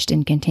aged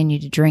and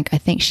continued to drink, I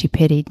think she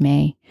pitied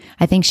me.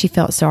 I think she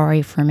felt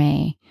sorry for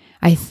me.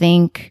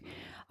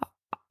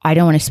 I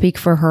don't want to speak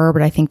for her,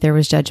 but I think there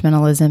was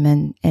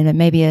judgmentalism and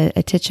maybe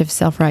a titch of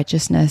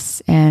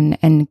self-righteousness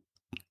and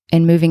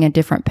moving a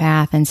different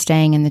path and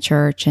staying in the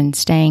church and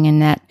staying in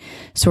that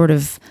sort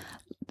of,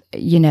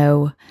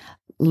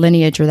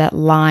 lineage or that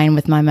line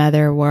with my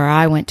mother where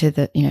I went to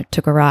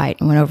took a right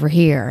and went over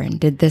here and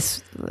did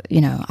this.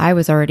 I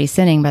was already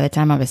sinning by the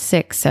time I was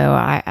 6. So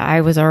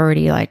I was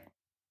already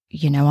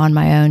on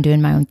my own,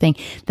 doing my own thing.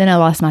 Then I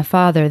lost my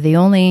father, the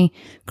only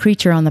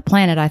creature on the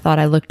planet I thought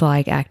I looked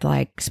like, act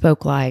like,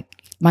 spoke like,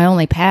 my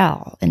only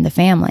pal in the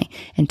family,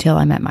 until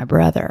I met my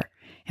brother.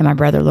 And my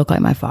brother looked like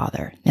my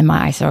father. And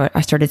I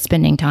started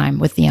spending time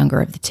with the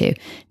younger of the 2,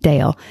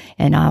 Dale.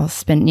 And I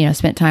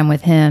spent time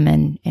with him,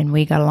 and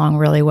we got along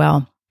really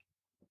well.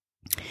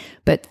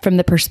 But from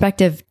the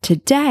perspective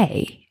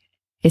today,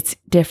 it's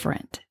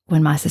different.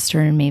 When my sister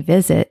and me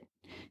visit,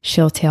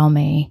 she'll tell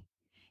me,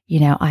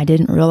 I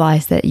didn't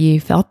realize that you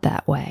felt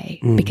that way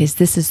because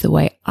this is the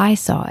way I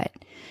saw it.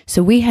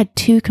 So we had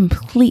 2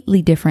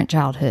 completely different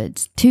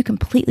childhoods, 2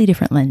 completely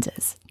different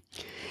lenses.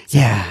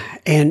 Yeah.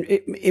 And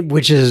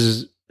which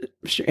is,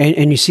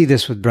 and you see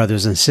this with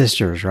brothers and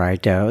sisters,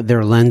 right?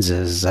 Their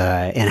lenses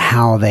and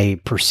how they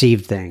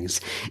perceive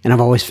things. And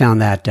I've always found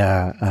that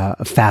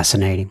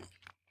fascinating.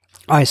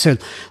 All right, so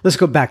let's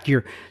go back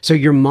to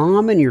your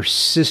mom and your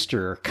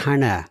sister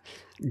kind of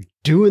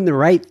doing the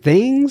right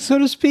thing, so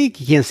to speak.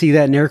 You can't see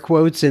that in air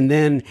quotes. And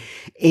then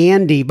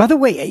Andi, by the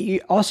way,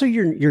 also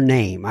your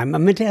name. I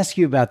meant to ask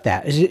you about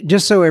that. Is it,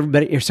 just so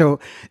everybody, so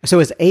it's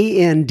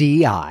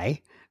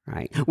Andi,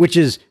 right? Which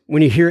is,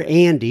 when you hear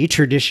Andi,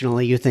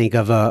 traditionally you think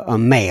of a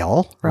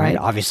male, right?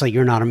 Obviously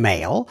you're not a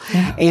male.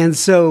 Yeah. And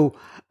so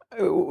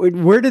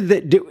where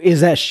did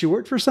is that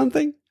short for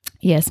something?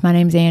 Yes, my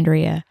name's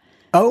Andrea.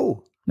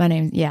 Oh. My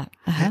name's, yeah.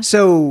 Uh-huh.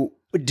 So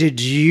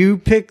did you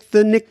pick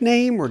the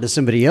nickname or did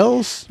somebody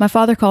else? My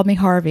father called me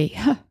Harvey,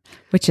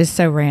 which is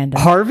so random.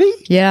 Harvey?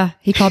 Yeah.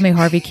 He called me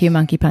Harvey Q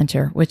Monkey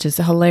Puncher, which is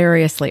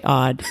hilariously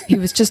odd. He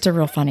was just a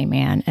real funny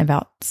man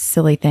about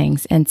silly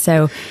things. And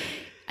so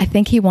I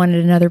think he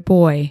wanted another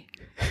boy,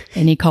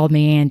 and he called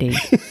me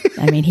Andi.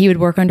 I mean, he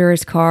would work under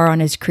his car on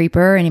his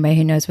creeper. Anybody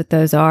who knows what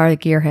those are, the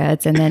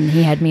gearheads. And then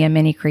he had me a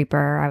mini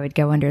creeper. I would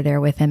go under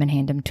there with him and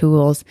hand him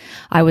tools.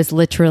 I was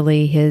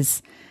literally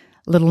his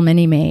little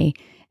mini me.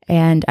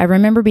 And I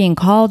remember being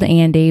called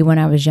Andi when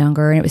I was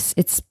younger, and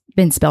it's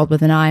been spelled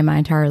with an I my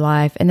entire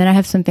life. And then I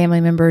have some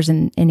family members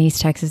in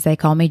East Texas. They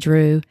call me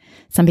Drew.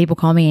 Some people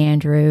call me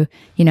Andrew,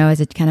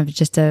 as a kind of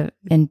just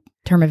in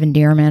term of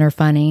endearment or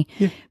funny.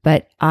 Yeah.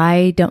 But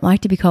I don't like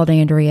to be called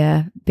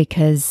Andrea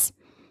because,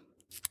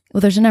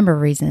 well, there's a number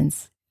of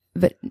reasons.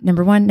 But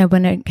number one, no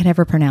one can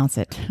ever pronounce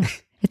it.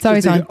 It's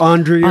always on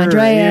Andrea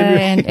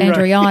and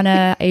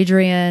Adriana,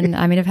 Adrian.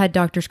 I mean, I've had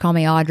doctors call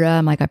me Audra.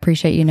 I'm like, I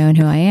appreciate you knowing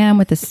who I am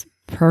with this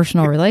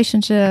personal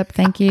relationship.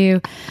 Thank you.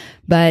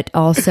 But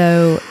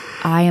also,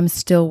 I am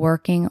still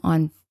working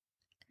on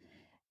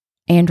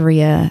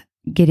Andrea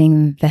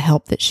getting the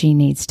help that she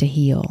needs to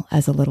heal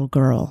as a little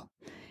girl.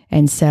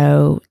 And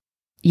so,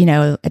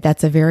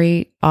 that's a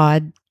very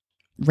odd,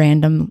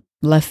 random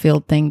left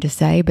field thing to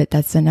say, but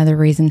that's another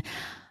reason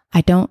I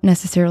don't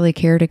necessarily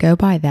care to go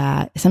by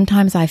that.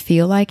 Sometimes I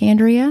feel like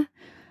Andrea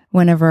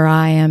whenever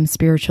I am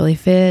spiritually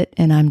fit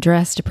and I'm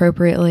dressed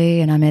appropriately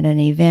and I'm at an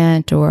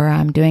event or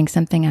I'm doing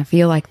something, I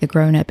feel like the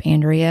grown-up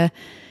Andrea.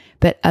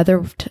 But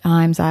other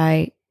times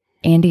Andi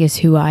is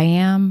who I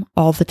am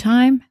all the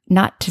time.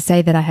 Not to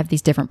say that I have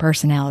these different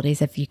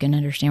personalities, if you can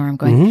understand where I'm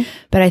going. Mm-hmm.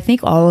 But I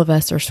think all of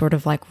us are sort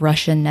of like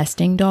Russian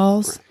nesting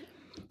dolls.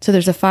 So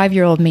there's a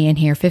 5-year-old me in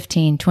here,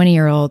 15,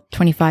 20-year-old,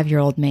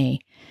 25-year-old me.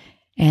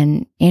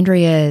 And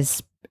Andrea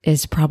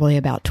is probably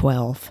about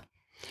 12.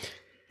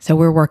 So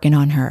we're working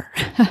on her.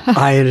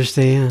 I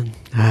understand.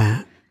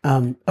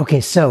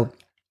 Okay, so,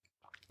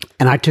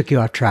 and I took you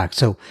off track.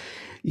 So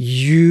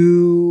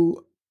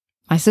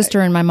my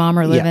sister and my mom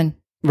are living.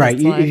 Yeah, right.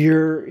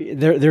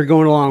 They're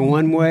going along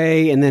one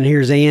way, and then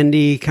here's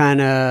Andi, kind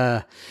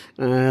of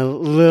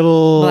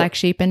little black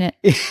sheep in it.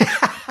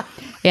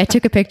 Yeah, I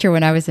took a picture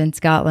when I was in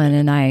Scotland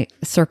and I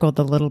circled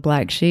the little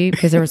black sheep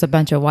because there was a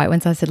bunch of white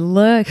ones. I said,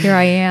 look, here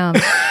I am.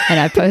 And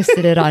I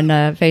posted it on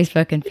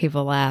Facebook and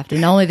people laughed.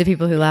 And only the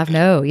people who laugh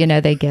know,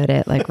 they get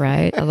it. Like,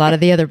 right? A lot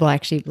of the other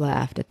black sheep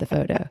laughed at the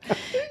photo.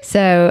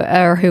 So,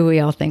 or who we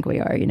all think we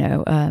are,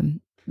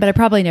 but I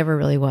probably never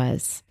really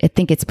was. I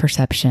think it's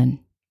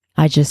perception.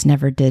 I just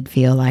never did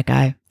feel like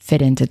I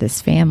fit into this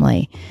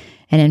family.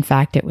 And in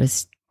fact, it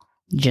was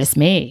just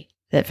me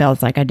that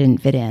felt like I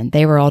didn't fit in.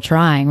 They were all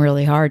trying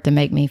really hard to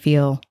make me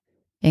feel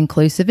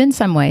inclusive in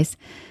some ways.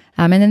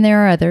 And then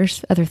there are other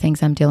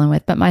things I'm dealing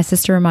with. But my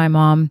sister and my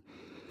mom,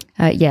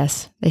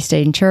 yes, they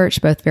stayed in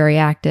church, both very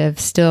active,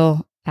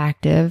 still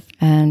active,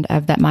 and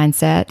of that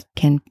mindset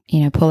can,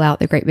 pull out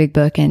the great big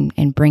book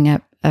and bring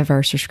up a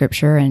verse or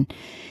scripture. And,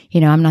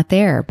 I'm not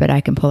there, but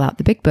I can pull out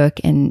the big book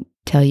and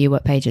tell you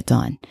what page it's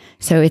on.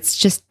 So it's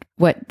just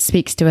what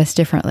speaks to us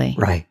differently.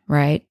 Right.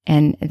 Right.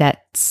 And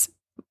that's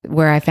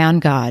where I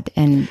found God.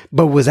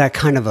 But was that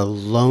kind of a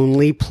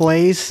lonely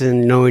place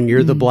and knowing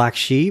you're the black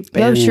sheep?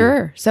 Oh,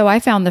 sure. So I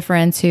found the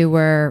friends who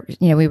were,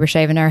 we were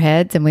shaving our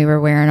heads and we were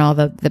wearing all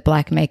the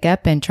black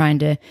makeup and trying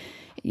to,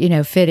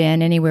 fit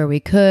in anywhere we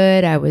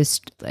could. I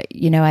was,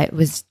 it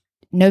was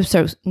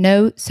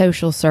no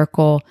social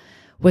circle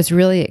was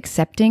really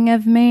accepting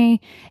of me,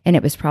 and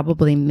it was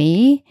probably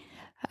me.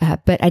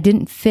 But I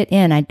didn't fit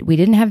in. We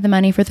didn't have the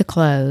money for the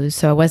clothes,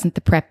 so I wasn't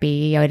the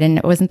preppy.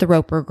 I wasn't the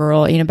roper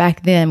girl.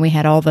 Back then we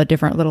had all the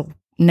different little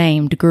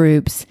named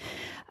groups.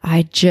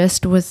 I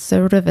just was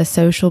sort of a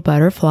social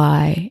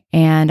butterfly,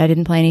 and I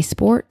didn't play any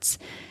sports.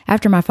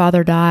 After my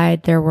father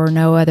died, there were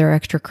no other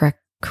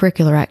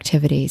extracurricular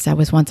activities. I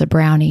was once a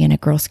brownie and a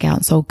Girl Scout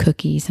and sold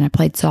cookies, and I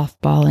played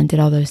softball and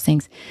did all those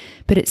things.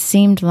 But it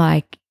seemed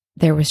like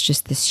there was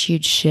just this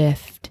huge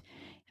shift.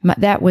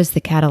 That was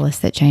the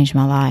catalyst that changed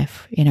my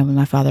life, when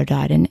my father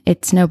died. And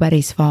it's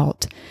nobody's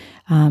fault.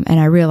 And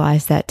I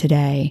realize that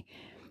today,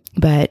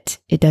 but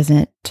it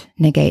doesn't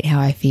negate how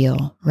I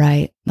feel,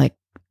 right? Like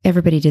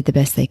everybody did the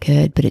best they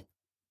could, but it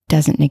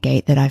doesn't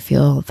negate that I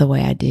feel the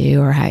way I do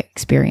or I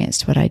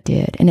experienced what I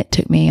did. And it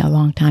took me a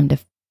long time to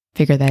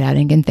figure that out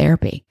and get in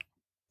therapy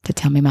to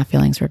tell me my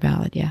feelings were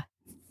valid. Yeah.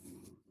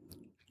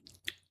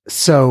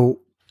 So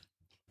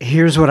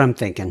here's what I'm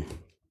thinking.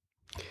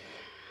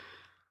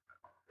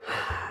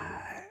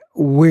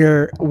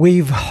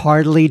 We've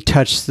hardly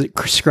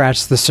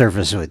scratched the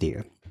surface with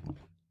you.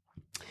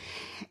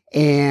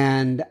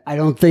 And I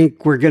don't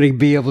think we're going to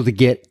be able to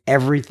get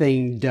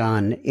everything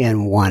done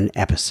in one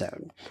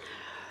episode.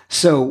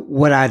 So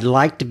what I'd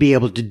like to be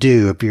able to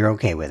do, if you're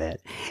okay with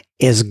it,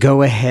 is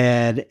go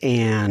ahead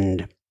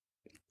and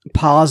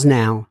pause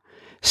now,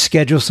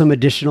 schedule some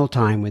additional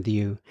time with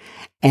you,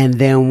 and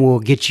then we'll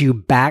get you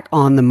back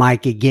on the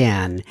mic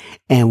again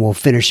and we'll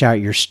finish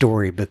out your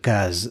story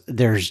because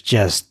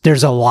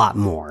there's a lot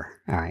more.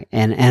 All right.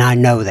 And I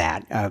know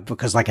that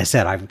because like I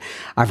said,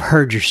 I've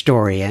heard your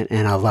story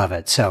and I love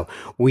it. So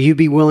will you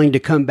be willing to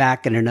come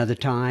back at another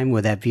time?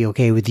 Would that be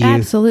okay with you?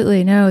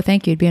 Absolutely. No,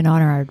 thank you. It'd be an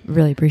honor. I'd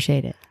really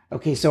appreciate it.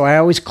 Okay. So I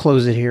always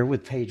close it here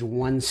with page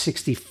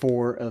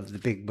 164 of the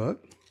big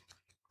book.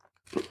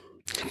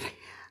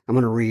 I'm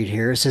going to read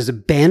here. It says,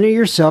 abandon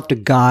yourself to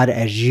God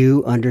as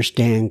you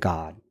understand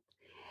God.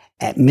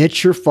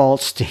 Admit your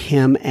faults to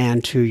Him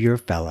and to your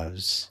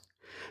fellows.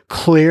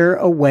 Clear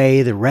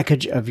away the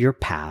wreckage of your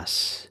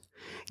past.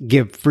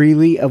 Give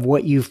freely of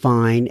what you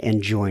find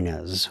and join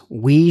us.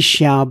 We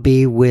shall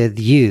be with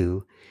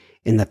you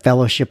in the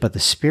fellowship of the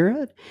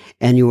Spirit,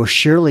 and you will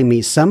surely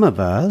meet some of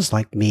us,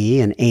 like me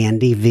and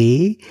Andi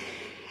V.,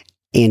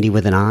 Andi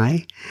with an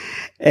I,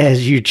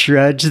 as you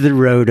trudge the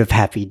road of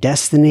happy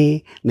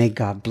destiny. May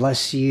God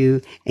bless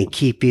you and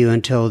keep you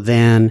until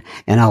then.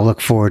 And I'll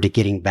look forward to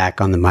getting back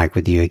on the mic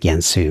with you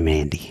again soon,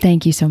 Andi.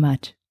 Thank you so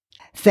much.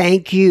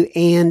 Thank you,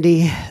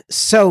 Andi.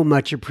 So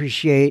much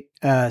appreciate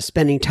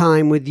spending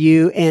time with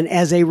you. And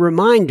as a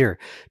reminder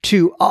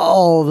to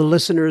all the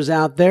listeners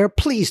out there,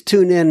 please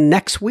tune in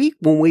next week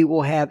when we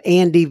will have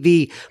Andi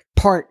V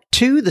Part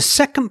 2, the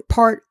second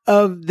part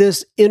of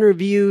this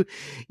interview.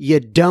 You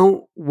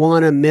don't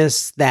want to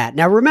miss that.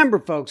 Now, remember,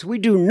 folks, we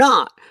do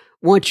not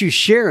want you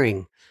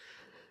sharing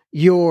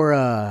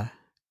your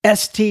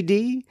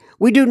STD.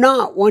 We do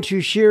not want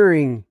you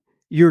sharing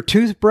your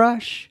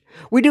toothbrush.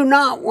 We do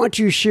not want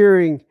you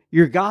sharing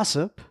your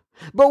gossip,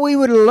 but we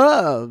would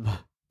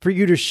love for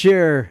you to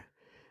share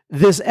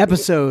this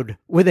episode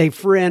with a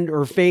friend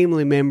or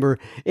family member.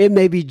 It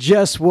may be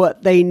just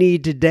what they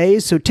need today.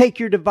 So take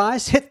your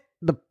device, hit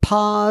the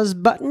pause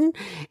button,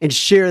 and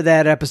share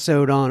that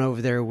episode on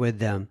over there with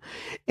them.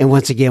 And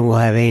once again, we'll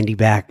have Andi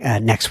back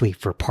next week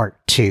for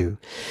part 2.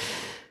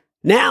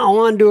 Now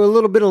on to a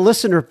little bit of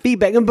listener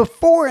feedback. And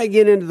before I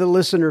get into the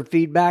listener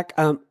feedback,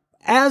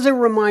 as a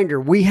reminder,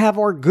 we have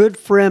our good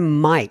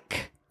friend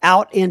Mike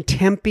out in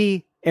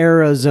Tempe,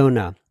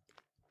 Arizona,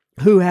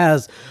 who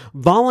has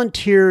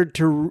volunteered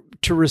to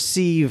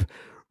receive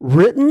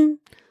written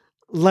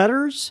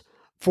letters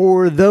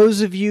for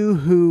those of you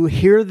who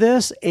hear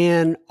this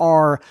and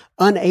are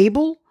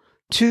unable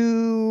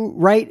to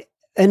write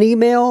an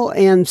email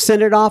and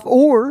send it off,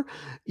 or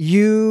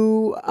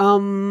you,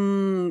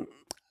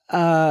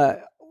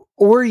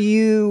 or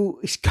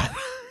you,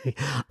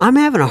 I'm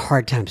having a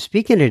hard time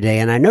speaking today,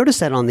 and I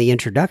noticed that on the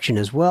introduction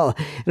as well.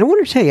 And I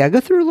want to tell you, I go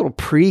through a little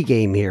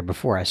pregame here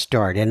before I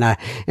start, and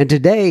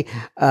today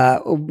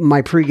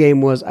my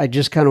pregame was I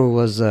just kind of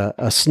was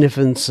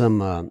sniffing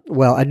some.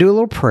 I do a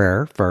little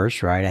prayer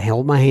first, right? I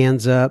held my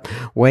hands up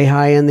way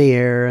high in the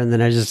air, and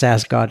then I just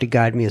asked God to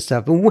guide me and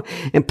stuff.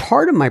 And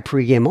part of my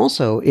pregame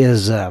also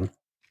is.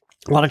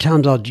 A lot of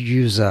times I'll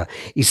use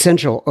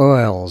essential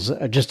oils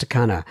just to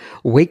kind of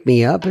wake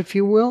me up, if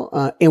you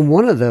will. And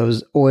one of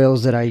those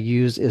oils that I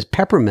use is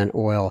peppermint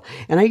oil.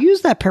 And I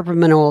used that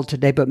peppermint oil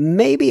today, but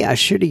maybe I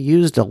should have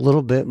used a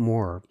little bit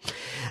more.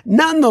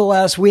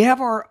 Nonetheless, we have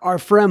our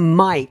friend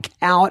Mike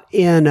out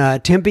in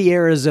Tempe,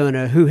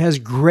 Arizona, who has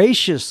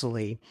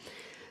graciously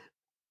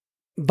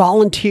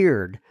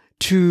volunteered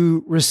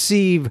to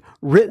receive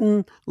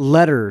written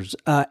letters.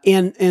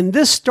 And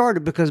this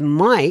started because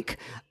Mike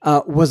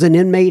was an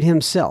inmate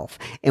himself.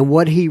 And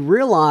what he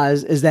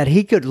realized is that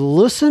he could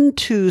listen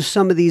to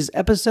some of these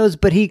episodes,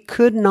 but he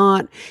could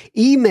not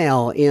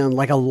email in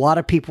like a lot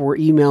of people were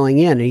emailing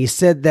in. And he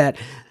said that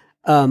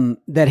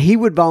he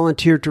would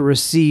volunteer to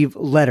receive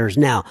letters.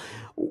 Now,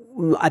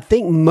 I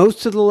think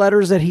most of the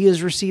letters that he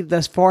has received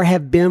thus far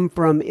have been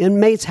from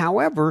inmates.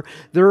 However,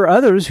 there are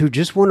others who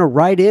just want to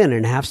write in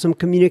and have some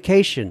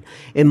communication.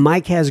 And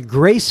Mike has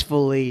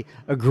gracefully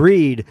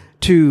agreed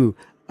to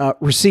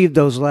receive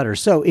those letters.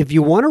 So if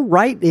you want to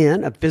write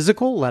in a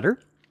physical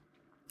letter,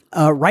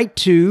 write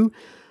to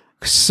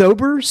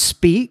Sober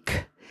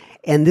Speak.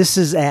 And this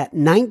is at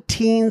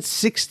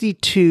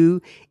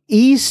 1962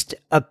 East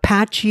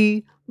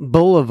Apache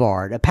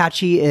Boulevard.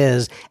 Apache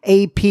is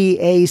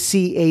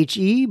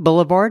Apache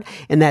Boulevard,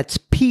 and that's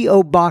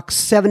P.O. Box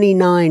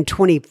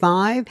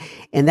 7925,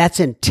 and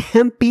that's in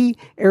Tempe,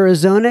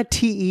 Arizona,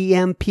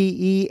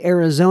 Tempe,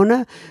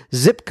 Arizona,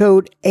 zip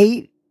code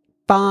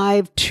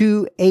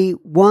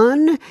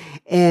 85281,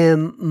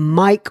 and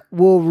Mike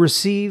will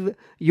receive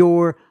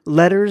your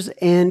letters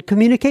and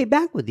communicate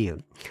back with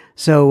you.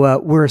 So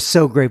we're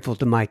so grateful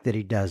to Mike that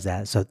he does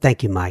that. So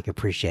thank you, Mike.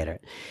 Appreciate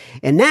it.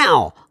 And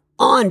now,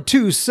 on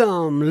to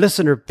some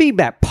listener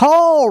feedback.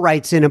 Paul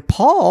writes in, and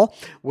Paul,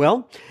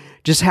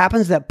 just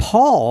happens that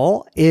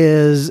Paul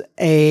is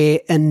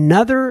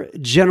another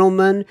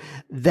gentleman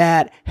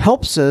that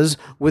helps us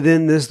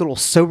within this little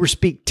Sober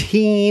Speak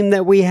team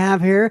that we have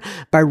here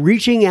by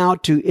reaching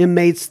out to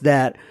inmates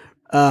that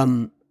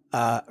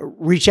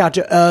reach out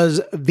to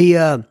us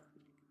via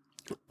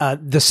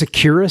the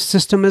Securus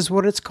system is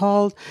what it's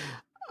called.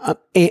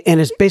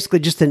 And it's basically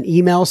just an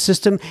email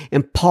system.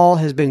 And Paul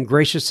has been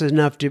gracious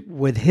enough to,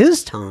 with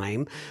his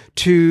time,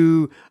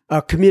 to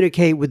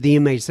communicate with the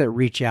inmates that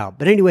reach out.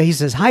 But anyway, he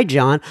says, "Hi,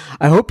 John.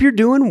 I hope you're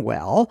doing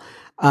well.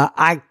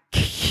 I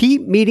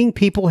keep meeting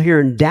people here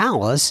in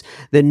Dallas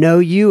that know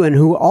you and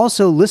who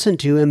also listen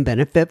to and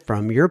benefit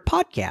from your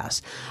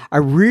podcast. I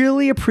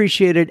really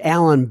appreciated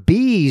Alan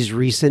B's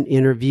recent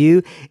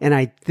interview, and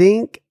I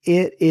think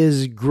it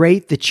is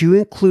great that you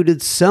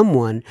included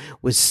someone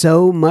with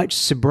so much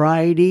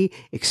sobriety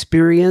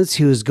experience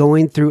who is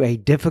going through a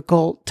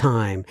difficult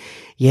time."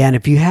 Yeah, and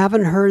if you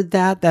haven't heard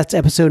that, that's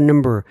episode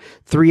number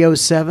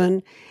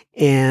 307.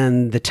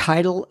 And the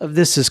title of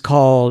this is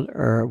called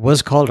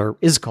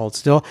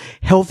still,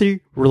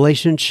 Healthy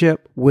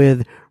Relationship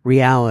with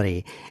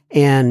Reality.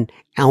 And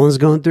Alan's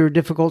going through a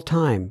difficult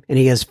time, and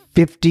he has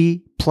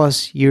 50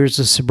 plus years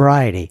of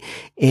sobriety.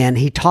 And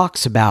he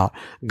talks about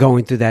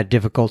going through that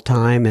difficult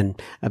time and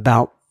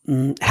about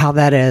how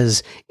that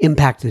has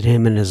impacted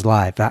him in his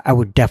life. I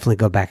would definitely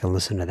go back and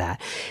listen to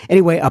that.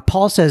 Anyway,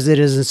 Paul says it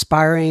is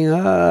inspiring.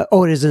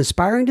 It is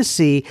inspiring to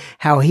see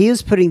how he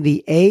is putting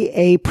the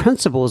AA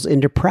principles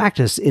into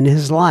practice in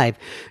his life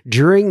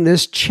during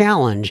this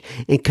challenge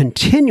and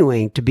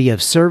continuing to be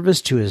of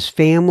service to his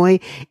family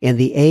and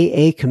the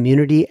AA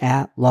community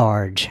at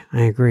large.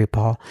 I agree,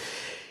 Paul.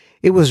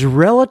 It was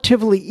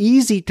relatively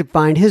easy to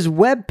find his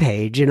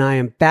webpage, and I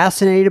am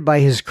fascinated by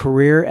his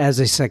career as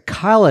a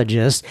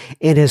psychologist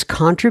and his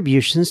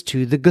contributions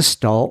to the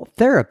Gestalt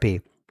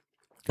therapy.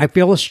 I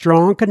feel a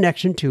strong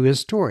connection to his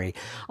story.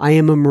 I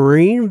am a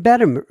Marine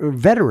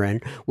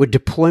veteran with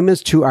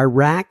deployments to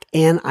Iraq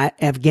and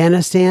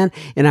Afghanistan,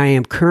 and I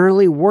am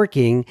currently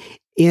working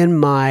in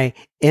my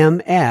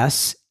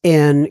MS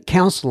in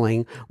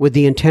counseling with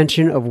the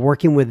intention of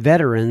working with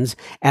veterans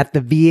at the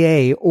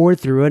VA or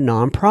through a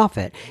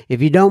nonprofit.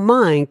 If you don't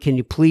mind, can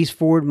you please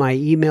forward my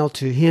email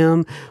to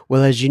him?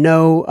 Well, as you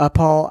know,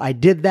 Paul, I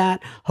did that.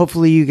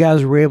 Hopefully you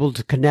guys were able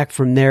to connect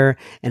from there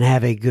and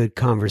have a good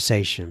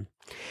conversation.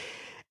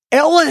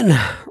 Ellen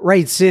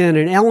writes in,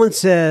 and Ellen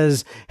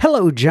says,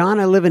 "Hello, John.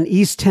 I live in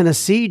East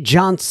Tennessee,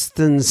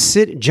 Johnson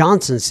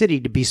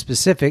City to be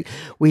specific.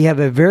 We have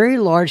a very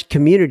large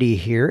community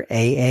here,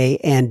 AA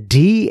and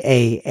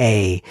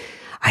DAA.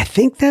 I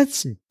think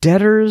that's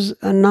Debtors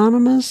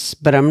Anonymous,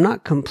 but I'm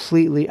not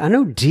completely. I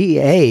know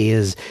DA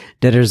is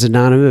Debtors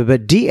Anonymous,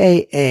 but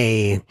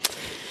DAA,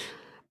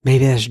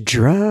 maybe that's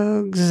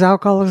Drugs,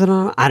 Alcoholics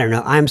Anonymous. I don't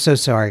know. I'm so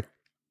sorry.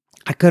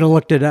 I could have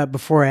looked it up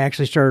before I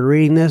actually started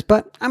reading this,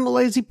 but I'm a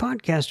lazy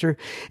podcaster.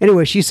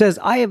 Anyway, she says,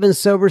 I have been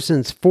sober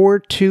since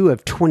 4/2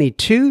 of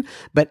 22,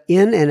 but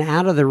in and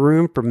out of the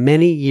room for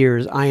many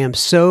years. I am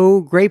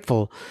so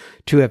grateful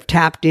to have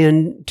tapped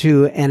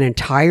into an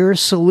entire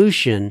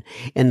solution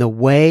in the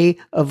way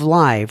of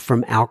life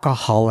from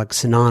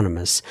Alcoholics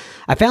Anonymous.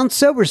 I found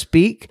Sober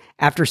Speak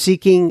after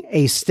seeking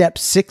a step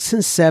 6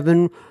 and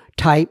 7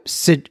 worksheet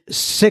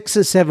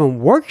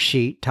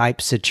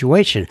type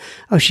situation.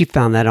 Oh, she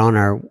found that on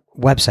our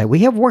website. We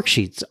have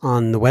worksheets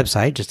on the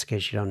website, just in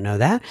case you don't know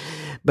that.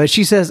 But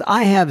she says,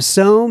 I have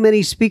so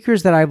many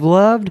speakers that I've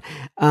loved,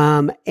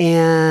 but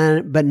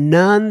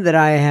none that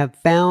I have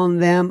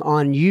found them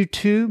on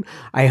YouTube.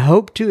 I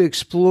hope to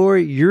explore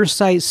your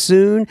site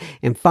soon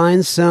and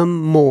find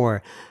some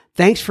more.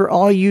 Thanks for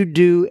all you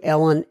do,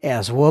 Ellen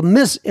S. Well,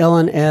 Miss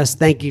Ellen S.,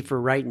 thank you for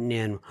writing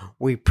in.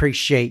 We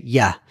appreciate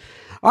ya.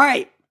 All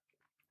right.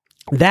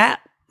 That,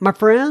 my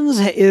friends,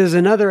 is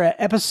another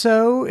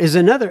episode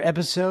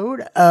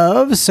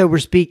of Sober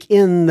Speak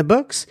in the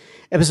Books,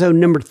 episode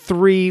number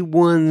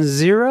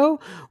 310.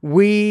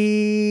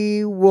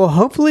 We will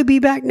hopefully be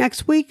back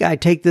next week. I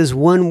take this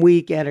 1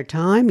 week at a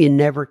time. You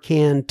never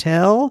can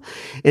tell.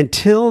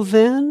 Until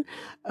then,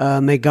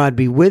 may God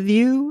be with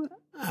you.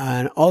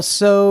 And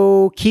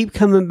also keep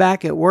coming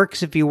back. It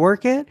works if you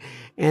work it.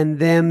 And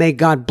then may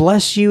God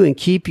bless you and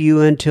keep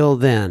you until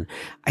then.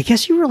 I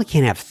guess you really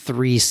can't have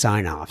 3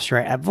 sign-offs,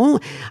 right?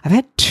 I've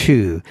had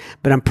 2,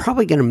 but I'm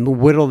probably going to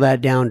whittle that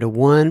down to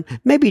 1,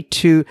 maybe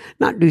 2,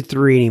 not do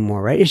 3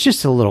 anymore, right? It's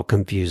just a little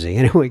confusing.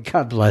 Anyway,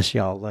 God bless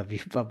y'all. Love you.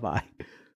 Bye-bye.